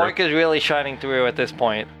shining the through. orc is really shining through at this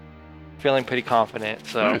point. Feeling pretty confident,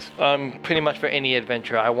 so Nice. pretty much for any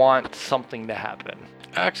adventure, I want something to happen.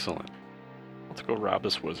 Excellent. Let's go rob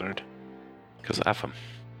this wizard. Because F him.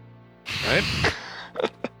 Right?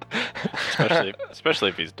 Especially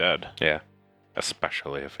if he's dead. Yeah.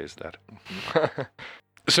 Especially if he's dead.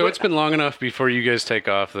 So it's been long enough before you guys take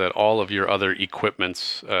off that all of your other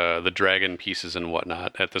equipments, the dragon pieces and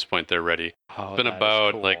whatnot, at this point they're ready. Oh, It's been that is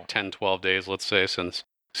about cool. like 10, 12 days, let's say, since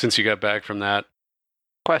you got back from that.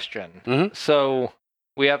 Question. Mhm. So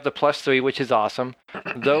we have the +3, which is awesome.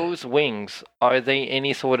 Those wings, are they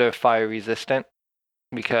any sort of fire resistant?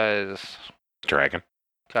 Because Dragon.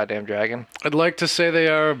 goddamn dragon. I'd like to say they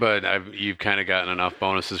are, but you've kind of gotten enough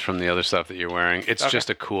bonuses from the other stuff that you're wearing. It's Okay. just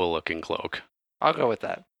a cool looking cloak. I'll go with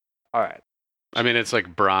that. All right. I mean, it's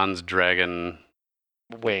like bronze dragon.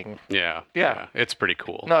 Wing. Yeah. Yeah. It's pretty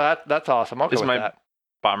cool. No, that's awesome. I'll go Is with my- that.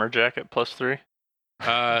 Bomber jacket +3.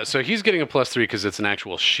 So he's getting a +3 because it's an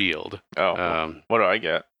actual shield. Oh, what do I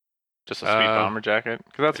get? Just a sweet bomber jacket?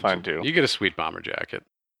 Because that's fine too. You get a sweet bomber jacket.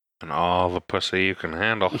 And all the pussy you can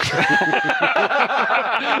handle. Oh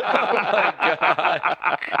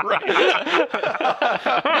my God.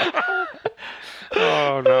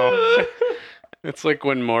 Oh, no. It's like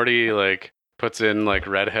when Morty like puts in like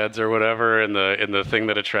redheads or whatever in the thing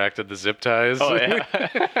that attracted the zip ties. Oh yeah.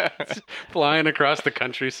 It's flying across the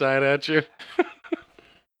countryside at you.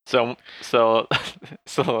 So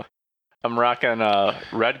I'm rocking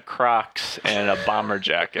red Crocs and a bomber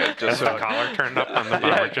jacket. Is the collar turned up on the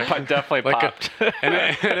bomber jacket? Definitely Like popped. And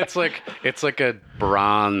it's like a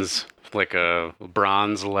bronze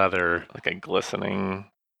leather. Like a glistening.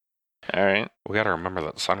 All right. We got to remember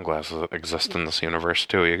that sunglasses exist in this universe,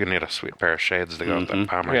 too. You need a sweet pair of shades to go with Mhm. that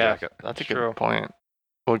bomber Yeah. jacket. That's a True. good point.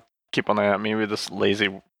 We'll keep an eye out. Maybe this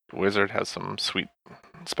lazy wizard has some sweet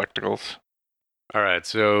spectacles. All right,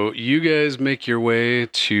 so you guys make your way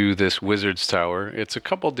to this wizard's tower. It's a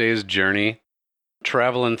couple days' journey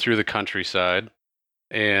traveling through the countryside,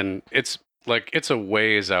 and it's a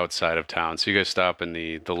ways outside of town. So you guys stop in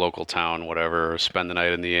the local town, whatever, or spend the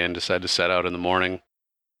night in the inn, decide to set out in the morning.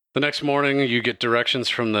 The next morning, you get directions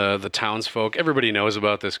from the townsfolk. Everybody knows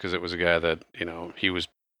about this because it was a guy that, he was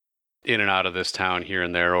in and out of this town here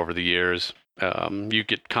and there over the years. You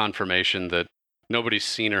get confirmation that nobody's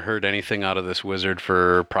seen or heard anything out of this wizard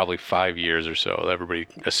for probably 5 years or so. Everybody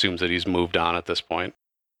assumes that he's moved on at this point.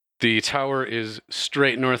 The tower is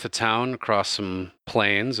straight north of town, across some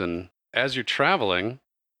plains, and as you're traveling,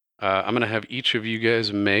 I'm going to have each of you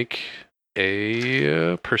guys make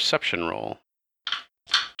a perception roll.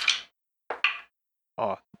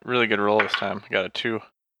 Oh, really good roll this time. I got a 2.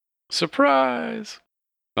 Surprise!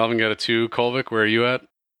 Melvin got a 2. Kolvik, where are you at?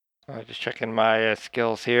 Just checking my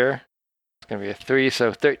skills here. It's going to be a 3,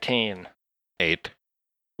 so 13. 8.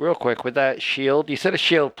 Real quick, with that shield, you said a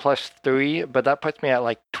shield plus 3, but that puts me at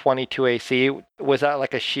like 22 AC. Was that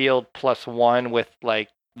like a shield plus 1 with like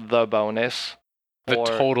the bonus? The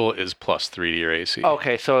total is plus 3 to your AC.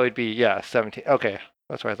 Okay, so it'd be, 17. Okay,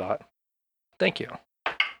 that's what I thought. Thank you.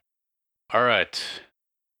 All right.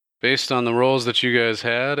 Based on the rolls that you guys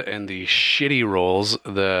had and the shitty rolls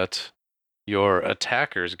that your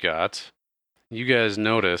attackers got, you guys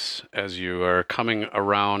notice as you are coming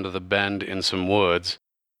around the bend in some woods,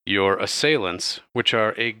 your assailants, which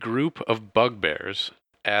are a group of bugbears,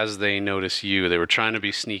 as they notice you, they were trying to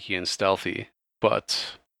be sneaky and stealthy,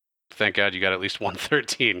 but thank God you got at least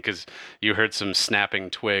 113 because you heard some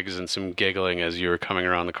snapping twigs and some giggling as you were coming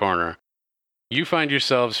around the corner. You find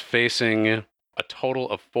yourselves facing a total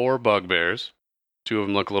of 4 bugbears. 2 of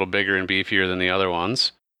them look a little bigger and beefier than the other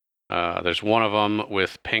ones. There's one of them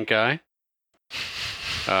with pink eye.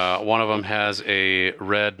 One of them has a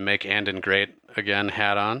red Make Andon Great Again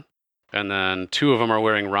hat on. And then 2 of them are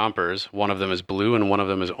wearing rompers. One of them is blue and one of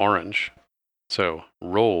them is orange. So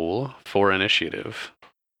roll for initiative.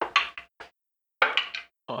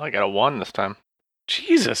 Oh, I got a 1 this time.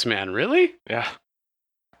 Jesus, man, really? Yeah.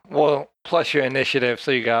 Well, plus your initiative,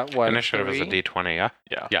 so you got what? Initiative 3? is a D20,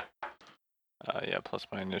 yeah? Yeah. Plus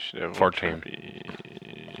my initiative. 14. Would be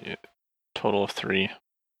total of 3.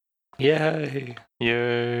 Yay.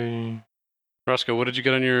 Yay. Roscoe, what did you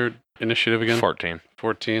get on your initiative again? 14.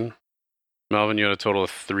 14. Melvin, you had a total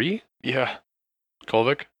of 3. Yeah.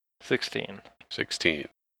 Kolvik? 16. 16.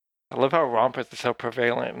 I love how rompers are so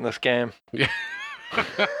prevalent in this game. Yeah.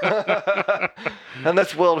 And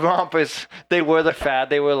that's World Rompers. They were the fad.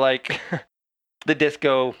 They were like the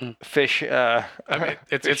disco fish. I mean,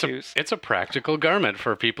 fish shoes. it's a practical garment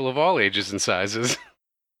for people of all ages and sizes.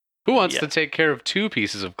 Who wants to take care of 2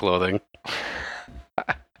 pieces of clothing?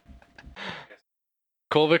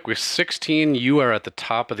 Kolvik, with 16, you are at the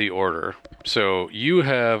top of the order. So you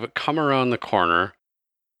have come around the corner,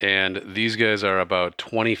 and these guys are about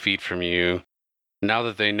 20 feet from you. Now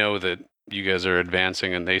that they know that you guys are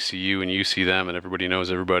advancing and they see you and you see them and everybody knows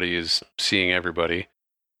everybody is seeing everybody,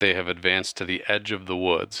 they have advanced to the edge of the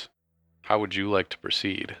woods. How would you like to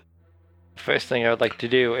proceed? First thing I would like to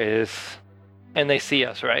do is, and they see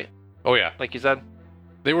us, right? Oh yeah, Like you said?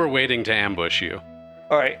 they were waiting to ambush you.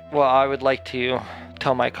 All right. Well, I would like to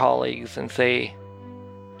tell my colleagues and say,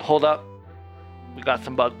 hold up. We got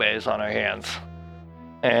some bugbears on our hands.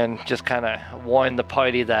 And just kind of warn the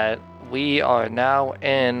party that we are now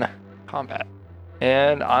in combat.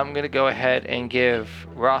 And I'm going to go ahead and give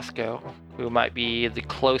Roscoe, who might be the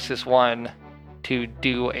closest one to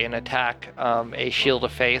do an attack, a shield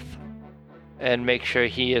of faith, and make sure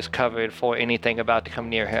he is covered for anything about to come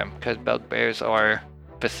near him, because bugbears are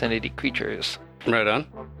vicinity creatures. Right on.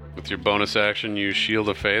 With your bonus action, use Shield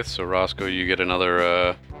of Faith. So Roscoe, you get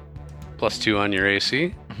another +2 on your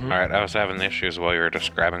AC. All right, I was having issues while you were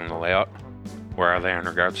describing the layout. Where are they in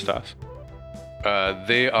regards to us?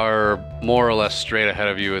 They are more or less straight ahead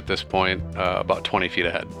of you at this point, about 20 feet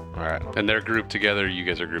ahead. All right. And they're grouped together. You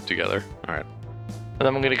guys are grouped together. All right. And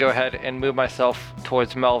I'm going to go ahead and move myself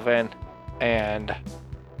towards Melvin and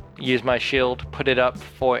use my shield, put it up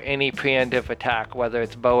for any preemptive attack, whether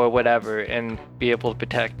it's bow or whatever, and be able to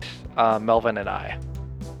protect Melvin and I.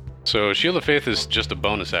 So Shield of Faith is just a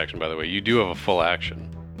bonus action, by the way. You do have a full action.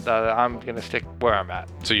 I'm going to stick where I'm at.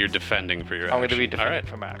 So you're defending for your I'm action. going to be defending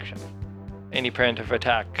from action. Any preemptive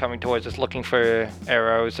attack coming towards us, looking for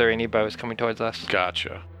arrows or any bows coming towards us.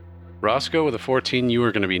 Gotcha. Roscoe, with a 14, you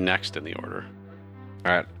are going to be next in the order.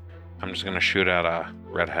 All right. I'm just going to shoot at a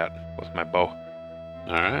red hat with my bow.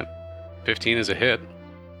 All right. 15 is a hit.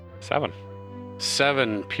 7.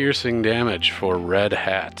 7 piercing damage for Red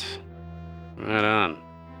Hat. Right on.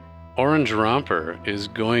 Orange Romper is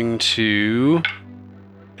going to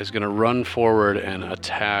run forward and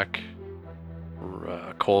attack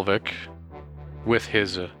Kolvik with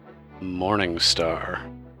his Morning Star.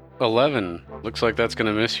 11. Looks like that's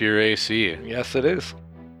going to miss your AC. Yes, it is.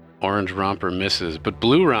 Orange Romper misses, but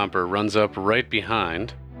Blue Romper runs up right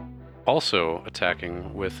behind, also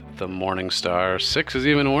attacking with the Morning Star. 6 is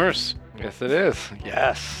even worse. Yes, it is.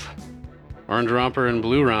 Yes. Orange Romper and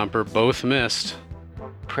Blue Romper both missed.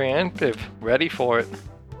 Preemptive. Ready for it.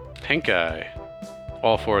 Pink Eye.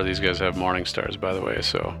 All 4 of these guys have Morning Stars, by the way,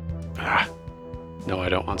 so... No, I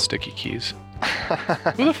don't want sticky keys.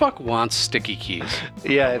 Who the fuck wants sticky keys?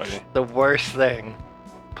 Yeah, it's the worst thing.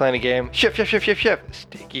 Playing a game. Shift.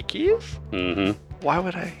 Sticky keys? Mm-hmm. Why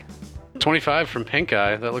would I? 25 from Pink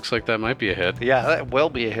Eye. That looks like that might be a hit. Yeah, that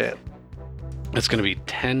will be a hit. It's going to be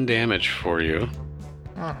 10 damage for you.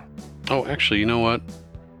 Oh. Oh, actually, you know what?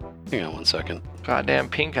 Hang on one second. Goddamn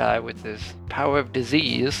Pink Eye with his power of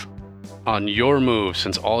disease. On your move,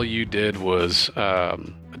 since all you did was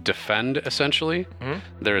defend, essentially,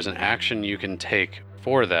 there is an action you can take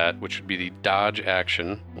for that, which would be the dodge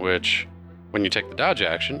action, which, when you take the dodge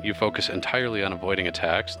action, you focus entirely on avoiding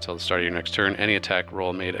attacks until the start of your next turn. Any attack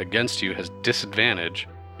roll made against you has disadvantage.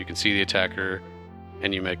 You can see the attacker,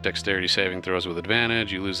 and you make dexterity saving throws with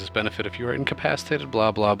advantage. You lose this benefit if you are incapacitated,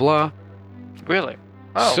 blah, blah, blah. Really?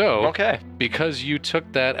 Oh, so, okay. Because you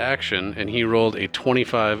took that action and he rolled a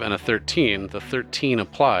 25 and a 13, the 13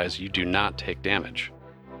 applies. You do not take damage.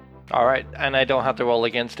 All right, and I don't have to roll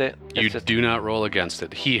against it? You do not roll against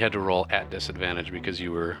it. He had to roll at disadvantage because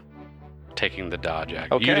you were taking the dodge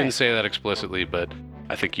action. Okay. You didn't say that explicitly, but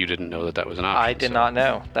I think you didn't know that that was an option. I did not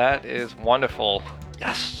know. That is wonderful.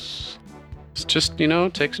 Yes. It's just,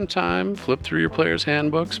 take some time, flip through your player's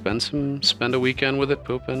handbook, spend a weekend with it,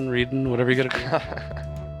 pooping, reading, whatever you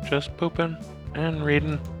gotta do. Just pooping and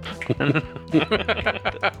reading.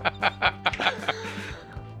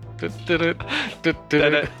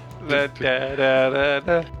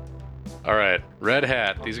 All right, Red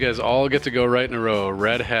Hat. These guys all get to go right in a row.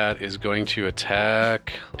 Red Hat is going to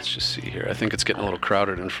attack. Let's just see here. I think it's getting a little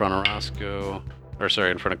crowded in front of Roscoe.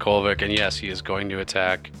 In front of Kolvik. And yes, he is going to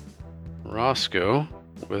attack Roscoe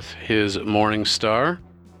with his Morning Star.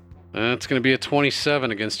 It's going to be a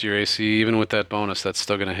 27 against your AC. Even with that bonus, that's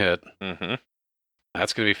still going to hit. Mm-hmm.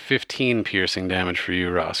 That's going to be 15 piercing damage for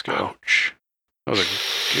you, Roscoe. Ouch. That was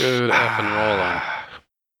a good effing roll on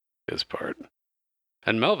his part.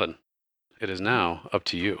 And Melvin, it is now up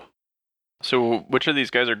to you. So which of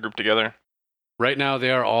these guys are grouped together? Right now,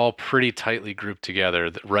 they are all pretty tightly grouped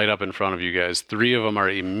together, right up in front of you guys. 3 of them are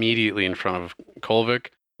immediately in front of Kolvik.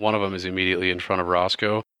 1 of them is immediately in front of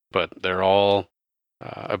Roscoe. But they're all,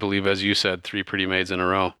 I believe, as you said, 3 pretty maids in a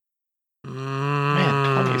row.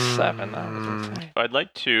 Man, 27. That was insane. I'd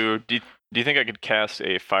like to... Do you think I could cast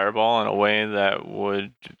a fireball in a way that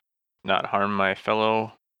would not harm my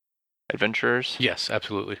fellow adventurers? Yes,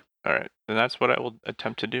 absolutely. All right, then that's what I will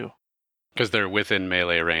attempt to do. Because they're within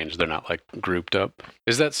melee range. They're not, grouped up.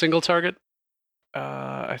 Is that single target?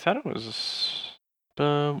 I thought it was...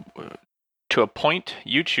 to a point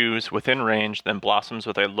you choose within range, then blossoms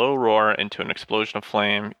with a low roar into an explosion of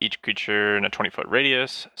flame. Each creature in a 20-foot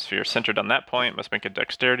radius, sphere centered on that point, must make a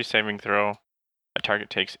dexterity saving throw. A target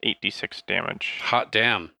takes 8d6 damage. Hot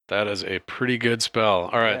damn. That is a pretty good spell.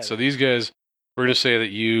 All right, so these guys, we're going to say that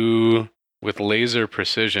you, with laser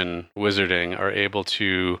precision wizarding, are able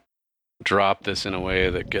to drop this in a way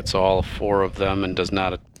that gets all 4 of them and does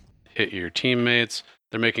not hit your teammates.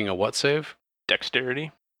 They're making a what save?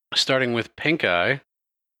 Dexterity. Starting with Pink Eye.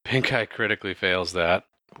 Pink Eye critically fails that.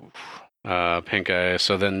 Pink Eye.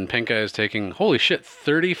 So then Pink Eye is taking, holy shit,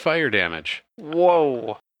 30 fire damage.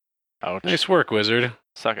 Whoa. Ouch. Nice work, wizard.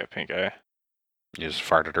 Suck it, Pink Eye. You just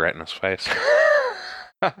farted right in his face.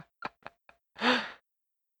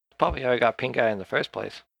 Probably how I got Pink Eye in the first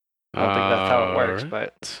place. I don't think that's how it works,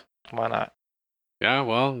 but why not? Yeah,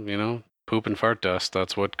 well, poop and fart dust.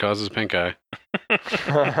 That's what causes Pink Eye.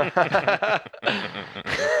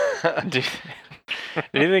 Do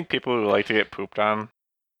you think people who like to get pooped on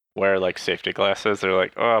wear safety glasses? They're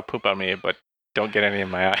like, oh, poop on me, but don't get any in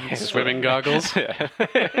my eyes. Swimming goggles?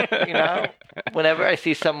 Whenever I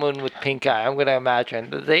see someone with pink eye, I'm going to imagine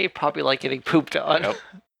that they probably like getting pooped on. Yep.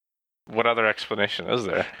 What other explanation is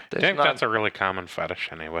there? I think that's a really common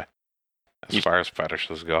fetish anyway, as far as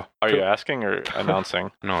fetishes go. Are you asking or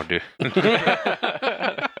announcing? No, dude.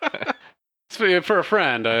 For a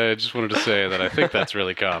friend, I just wanted to say that I think that's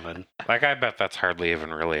really common. I bet that's hardly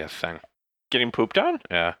even really a thing. Getting pooped on?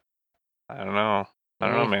 Yeah. I don't know.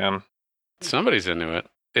 Man. Somebody's into it.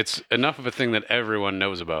 It's enough of a thing that everyone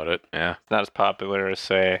knows about it. Yeah. It's not as popular as,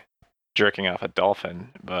 say, jerking off a dolphin,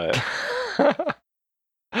 but...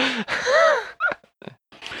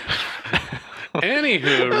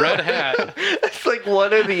 Anywho, Red Hat. It's like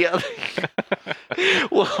one or the other.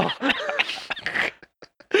 Well,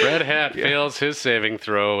 Red Hat fails his saving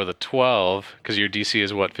throw with a 12 because your DC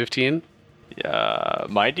is what, 15 Yeah,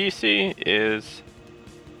 my DC is.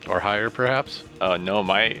 or higher, perhaps? No,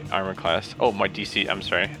 my armor class. Oh, my DC. I'm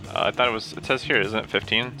sorry. I thought it was. It says here, isn't it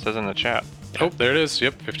 15? It says in the chat. Oh, there it is.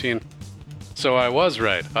 Yep, 15. So I was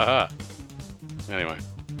right. Haha. Anyway,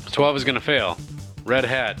 12 is gonna fail. Red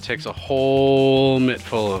Hat takes a whole mitt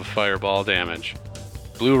full of fireball damage.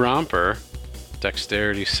 Blue Romper,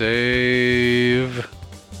 dexterity save.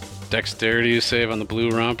 Dexterity save on the Blue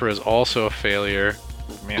Romper is also a failure.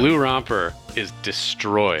 Man. Blue Romper is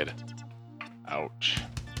destroyed. Ouch.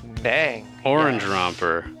 dang. Orange Yes.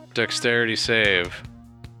 Romper, dexterity save.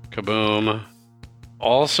 Kaboom.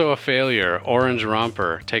 Also a failure. Orange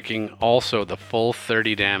Romper taking also the full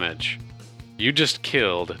 30 damage. You just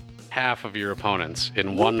killed half of your opponents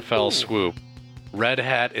in one fell swoop. Red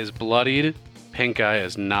Hat is bloodied. Pink Eye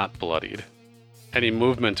is not bloodied. Any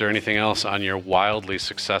movement or anything else on your wildly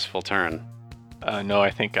successful turn? No, I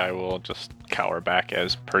think I will just cower back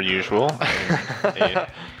as per usual. In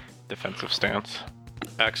a defensive stance.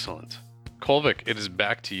 Excellent. Kolvik, it is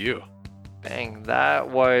back to you. Dang, that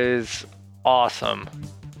was awesome.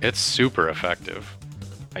 It's super effective.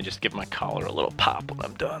 I just give my collar a little pop when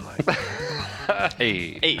I'm done. Like,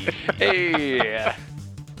 Hey. Hey.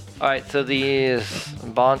 All right, so these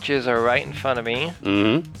bunches are right in front of me.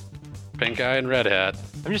 Mm-hmm. Pink Eye and Red Hat.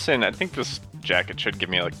 I'm just saying, I think this jacket should give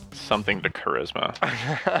me like something to charisma.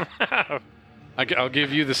 I'll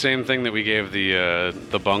give you the same thing that we gave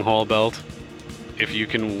the bunghole belt. If you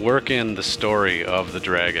can work in the story of the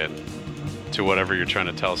dragon to whatever you're trying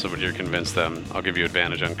to tell somebody or convince them, I'll give you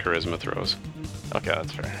advantage on charisma throws. Okay,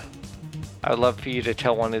 that's fair. I would love for you to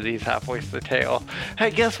tell one of these halfway through the tale.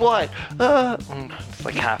 Hey, guess what? It's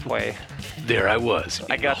like halfway. There I was.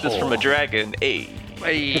 I got this from a dragon. Hey.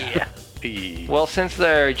 Hey. Hey. Well, since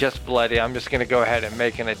they're just bloody, I'm just gonna go ahead and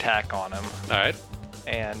make an attack on him. All right.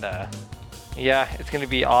 And yeah, it's gonna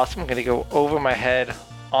be awesome. I'm gonna go over my head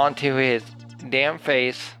onto his damn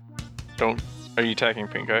face. Are you attacking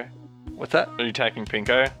Pink Eye? What's that? Are you attacking Pink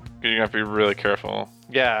Eye? You're gonna have to be really careful.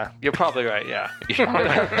 Yeah, you're probably right. Yeah. Get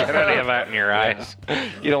any of that in your eyes.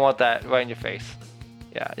 You don't want that right in your face.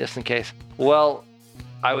 Yeah, just in case. Well,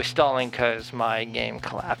 I was stalling because my game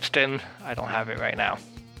collapsed and I don't have it right now.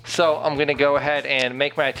 So I'm going to go ahead and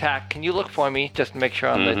make my attack. Can you look for me just to make sure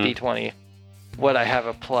on the D20 what I have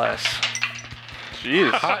a plus?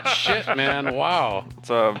 Jeez. Hot shit, man. Wow. It's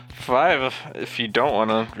a 5 if you don't want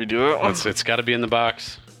to redo it. It's got to be in the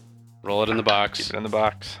box. Roll it in the box. Keep it in the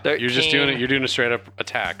box. 13, You're just doing it. You're doing a straight up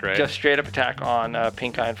attack, right? Just straight up attack on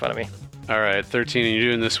Pink Eye in front of me. All right, 13. And you're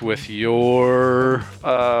doing this with your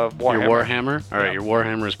Warhammer. Your Warhammer? All right, your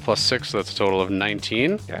Warhammer is +6, so that's a total of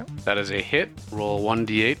 19. Yeah. That is a hit. Roll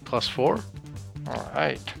 1d8 +4. All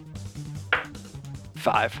right.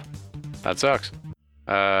 5. That sucks.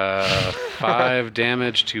 5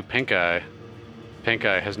 damage to Pink Eye. Pink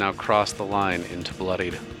Eye has now crossed the line into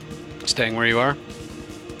bloodied. Staying where you are?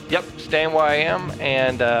 Yep, staying where I am,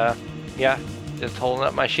 and yeah, just holding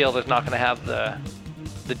up my shield is not going to have the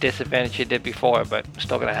disadvantage it did before, but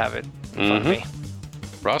still going to have it in front of me.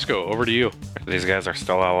 Roscoe, over to you. These guys are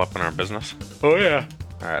still all up in our business. Oh, yeah.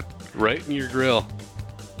 All right. Right in your grill.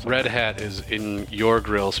 Red Hat is in your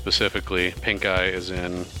grill specifically. Pink Eye is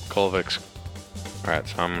in Kolvik's. All right,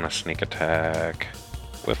 so I'm gonna sneak attack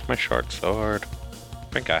with my short sword.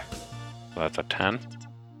 Pink Eye. So that's a 10. Is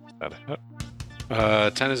that a hit?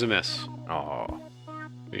 10 is a miss. Oh,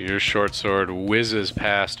 Your short sword whizzes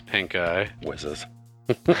past Pink Eye. whizzes.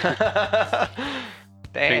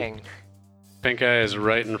 Dang. Pink Eye is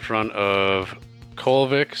right in front of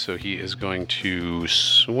Kolvik, so he is going to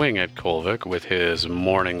swing at Kolvik with his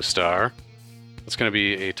Morning Star. It's going to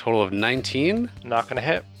be a total of 19. Not going to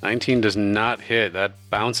hit. 19 does not hit. That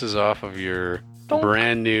bounces off of your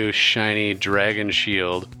brand new shiny dragon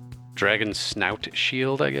shield. Dragon snout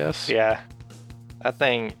shield, I guess? Yeah. That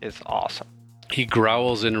thing is awesome. He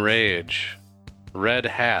growls in rage. Red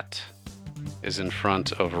Hat is in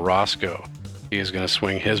front of Roscoe. He is going to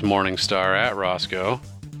swing his Morning Star at Roscoe.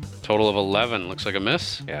 Total of 11. Looks like a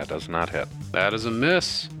miss. Yeah, it does not hit. That is a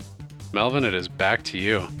miss. Melvin, it is back to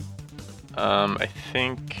you. I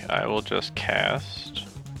think I will just cast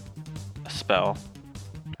a spell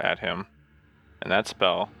at him. And that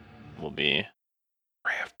spell will be...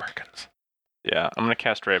 Ray of Perkins. Yeah, I'm going to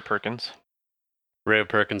cast Ray of Perkins. Ray of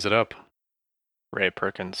Perkins it up. Ray of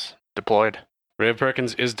Perkins deployed. Ray of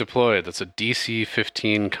Perkins is deployed. That's a DC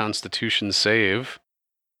 15 Constitution save.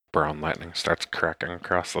 Brown lightning starts cracking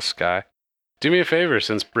across the sky. Do me a favor,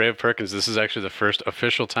 since Brave Perkins, this is actually the first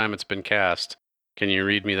official time it's been cast. Can you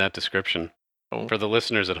read me that description Oh, for the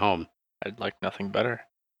listeners at home? I'd like nothing better.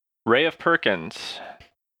 Ray of Perkins.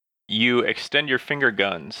 You extend your finger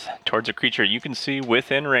guns towards a creature you can see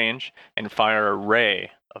within range and fire a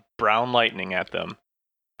ray of brown lightning at them.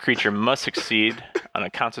 Creature must succeed on a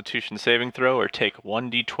Constitution saving throw or take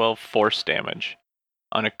 1d12 force damage.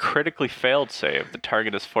 On a critically failed save, the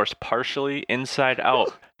target is forced partially inside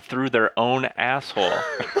out through their own asshole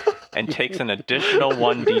and takes an additional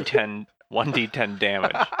 1d10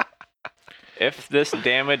 damage. If this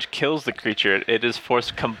damage kills the creature, it is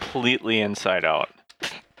forced completely inside out.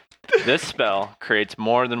 This spell creates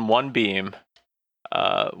more than one beam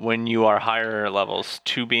when you are higher levels.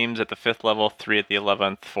 2 beams at the 5th level, 3 at the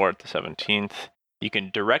 11th, 4 at the 17th. You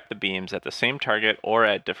can direct the beams at the same target or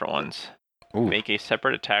at different ones. Ooh. Make a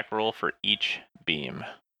separate attack roll for each beam.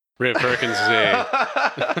 Ray of Perkins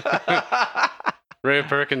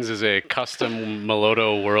is a custom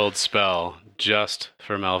Melodo world spell just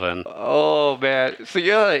for Melvin. Oh man, so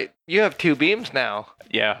you have 2 beams now.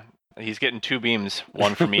 Yeah, he's getting 2 beams,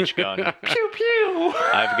 1 from each gun. Pew pew.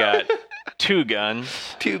 I've got 2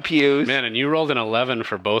 guns. 2 pews. Man, and you rolled an 11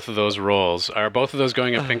 for both of those rolls. Are both of those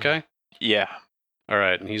going at Pink Eye? Yeah. All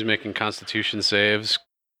right, and he's making Constitution saves.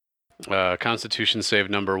 Constitution save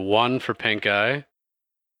number 1 for Pink Eye.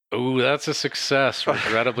 Ooh, that's a success.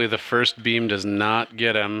 Regrettably, the first beam does not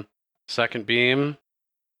get him. Second beam,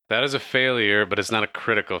 that is a failure, but it's not a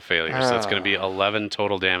critical failure. So it's going to be 11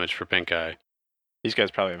 total damage for Pink Eye. These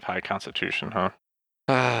guys probably have high constitution, huh?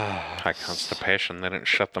 High constipation. They didn't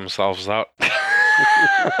shut themselves out.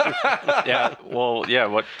 Yeah, well,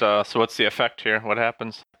 yeah, so what's the effect here? What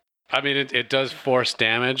happens? I mean, it does force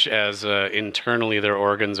damage as internally their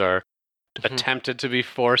organs are attempted to be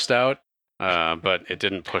forced out, but it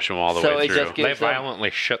didn't push them all the So way it through. just They gives them, violently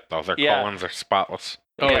shit, though. Their Yeah. colons are spotless.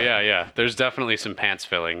 Oh, yeah. There's definitely some pants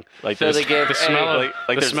filling. Like So this, they give The smell of, like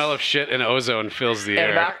the there's- smell of shit and ozone fills the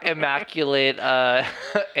air. immaculate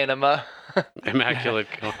enema. Immaculate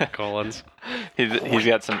colons. he's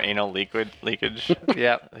got some anal leakage.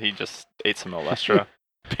 Yep. He just ate some Olestra.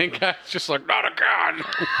 Pink Eye's just like, not again!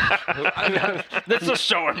 This is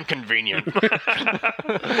so inconvenient. How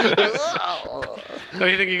do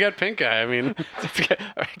you think you got Pink Eye? I mean,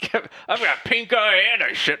 I've got pink eye and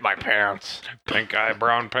I shit my pants. Pink eye,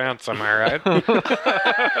 brown pants, am I right?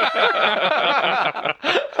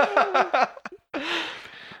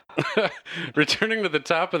 returning to the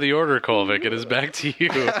top of the order, Kolvik, it is back to you.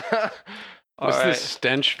 As right. this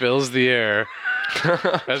stench fills the air,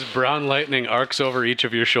 as brown lightning arcs over each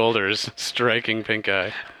of your shoulders, striking Pink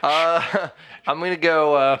Eye. I'm gonna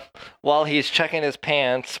go while he's checking his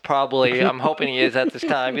pants. Probably, I'm hoping he is at this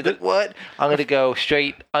time. He's like, "What?" I'm gonna go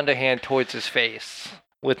straight underhand towards his face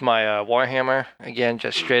with my warhammer again,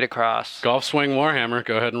 just straight across. Golf swing Warhammer,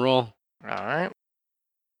 go ahead and roll. All right.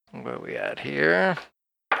 Where are we at here?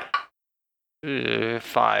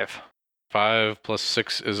 5. 5 plus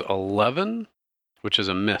 6 is 11, which is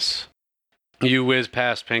a miss. You whiz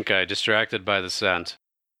past Pink Eye, distracted by the scent,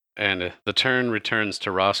 and the turn returns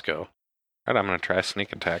to Roscoe. Right, I'm going to try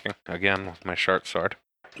sneak attacking again with my short sword.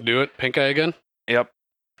 Do it, Pink Eye again? Yep.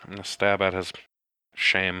 I'm going to stab at his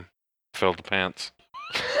shame-filled pants.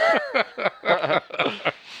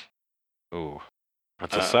 Ooh.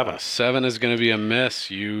 That's a 7. 7 is going to be a miss.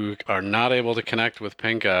 You are not able to connect with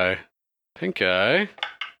Pink Eye. Pink Eye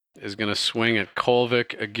is going to swing at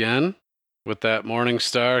Kolvik again. With that Morning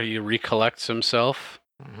Star, he recollects himself.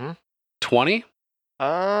 20?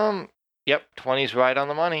 Yep, 20's right on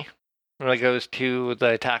the money. When it goes to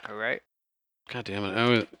the attacker, right? God damn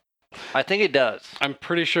it. I think it does. I'm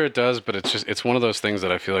pretty sure it does, but it's one of those things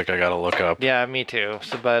that I feel like I got to look up. Yeah, me too.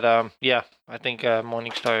 So, but yeah, I think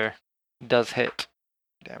Morningstar does hit.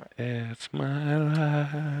 Damn it. It's my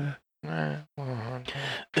life.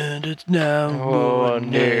 And it's now or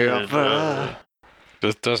never.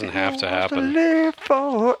 This doesn't have to happen. Live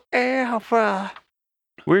forever.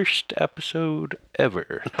 worst episode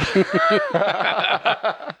ever.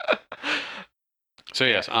 So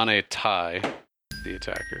yes, on a tie, the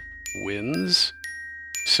attacker wins.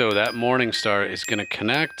 So that Morning Star is going to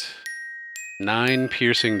connect. 9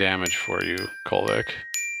 piercing damage for you, Kolvik.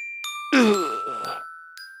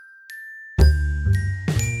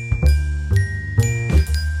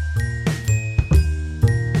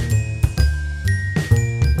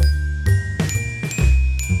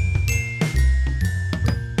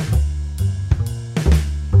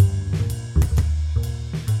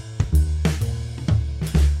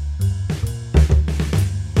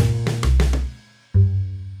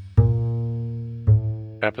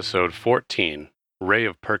 Episode 14, Ray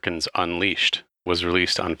of Perkins Unleashed was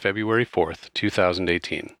released on February 4th,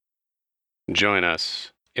 2018. Join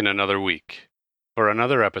us in another week for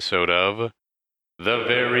another episode of The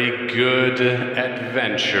Very Good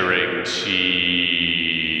Adventuring Team.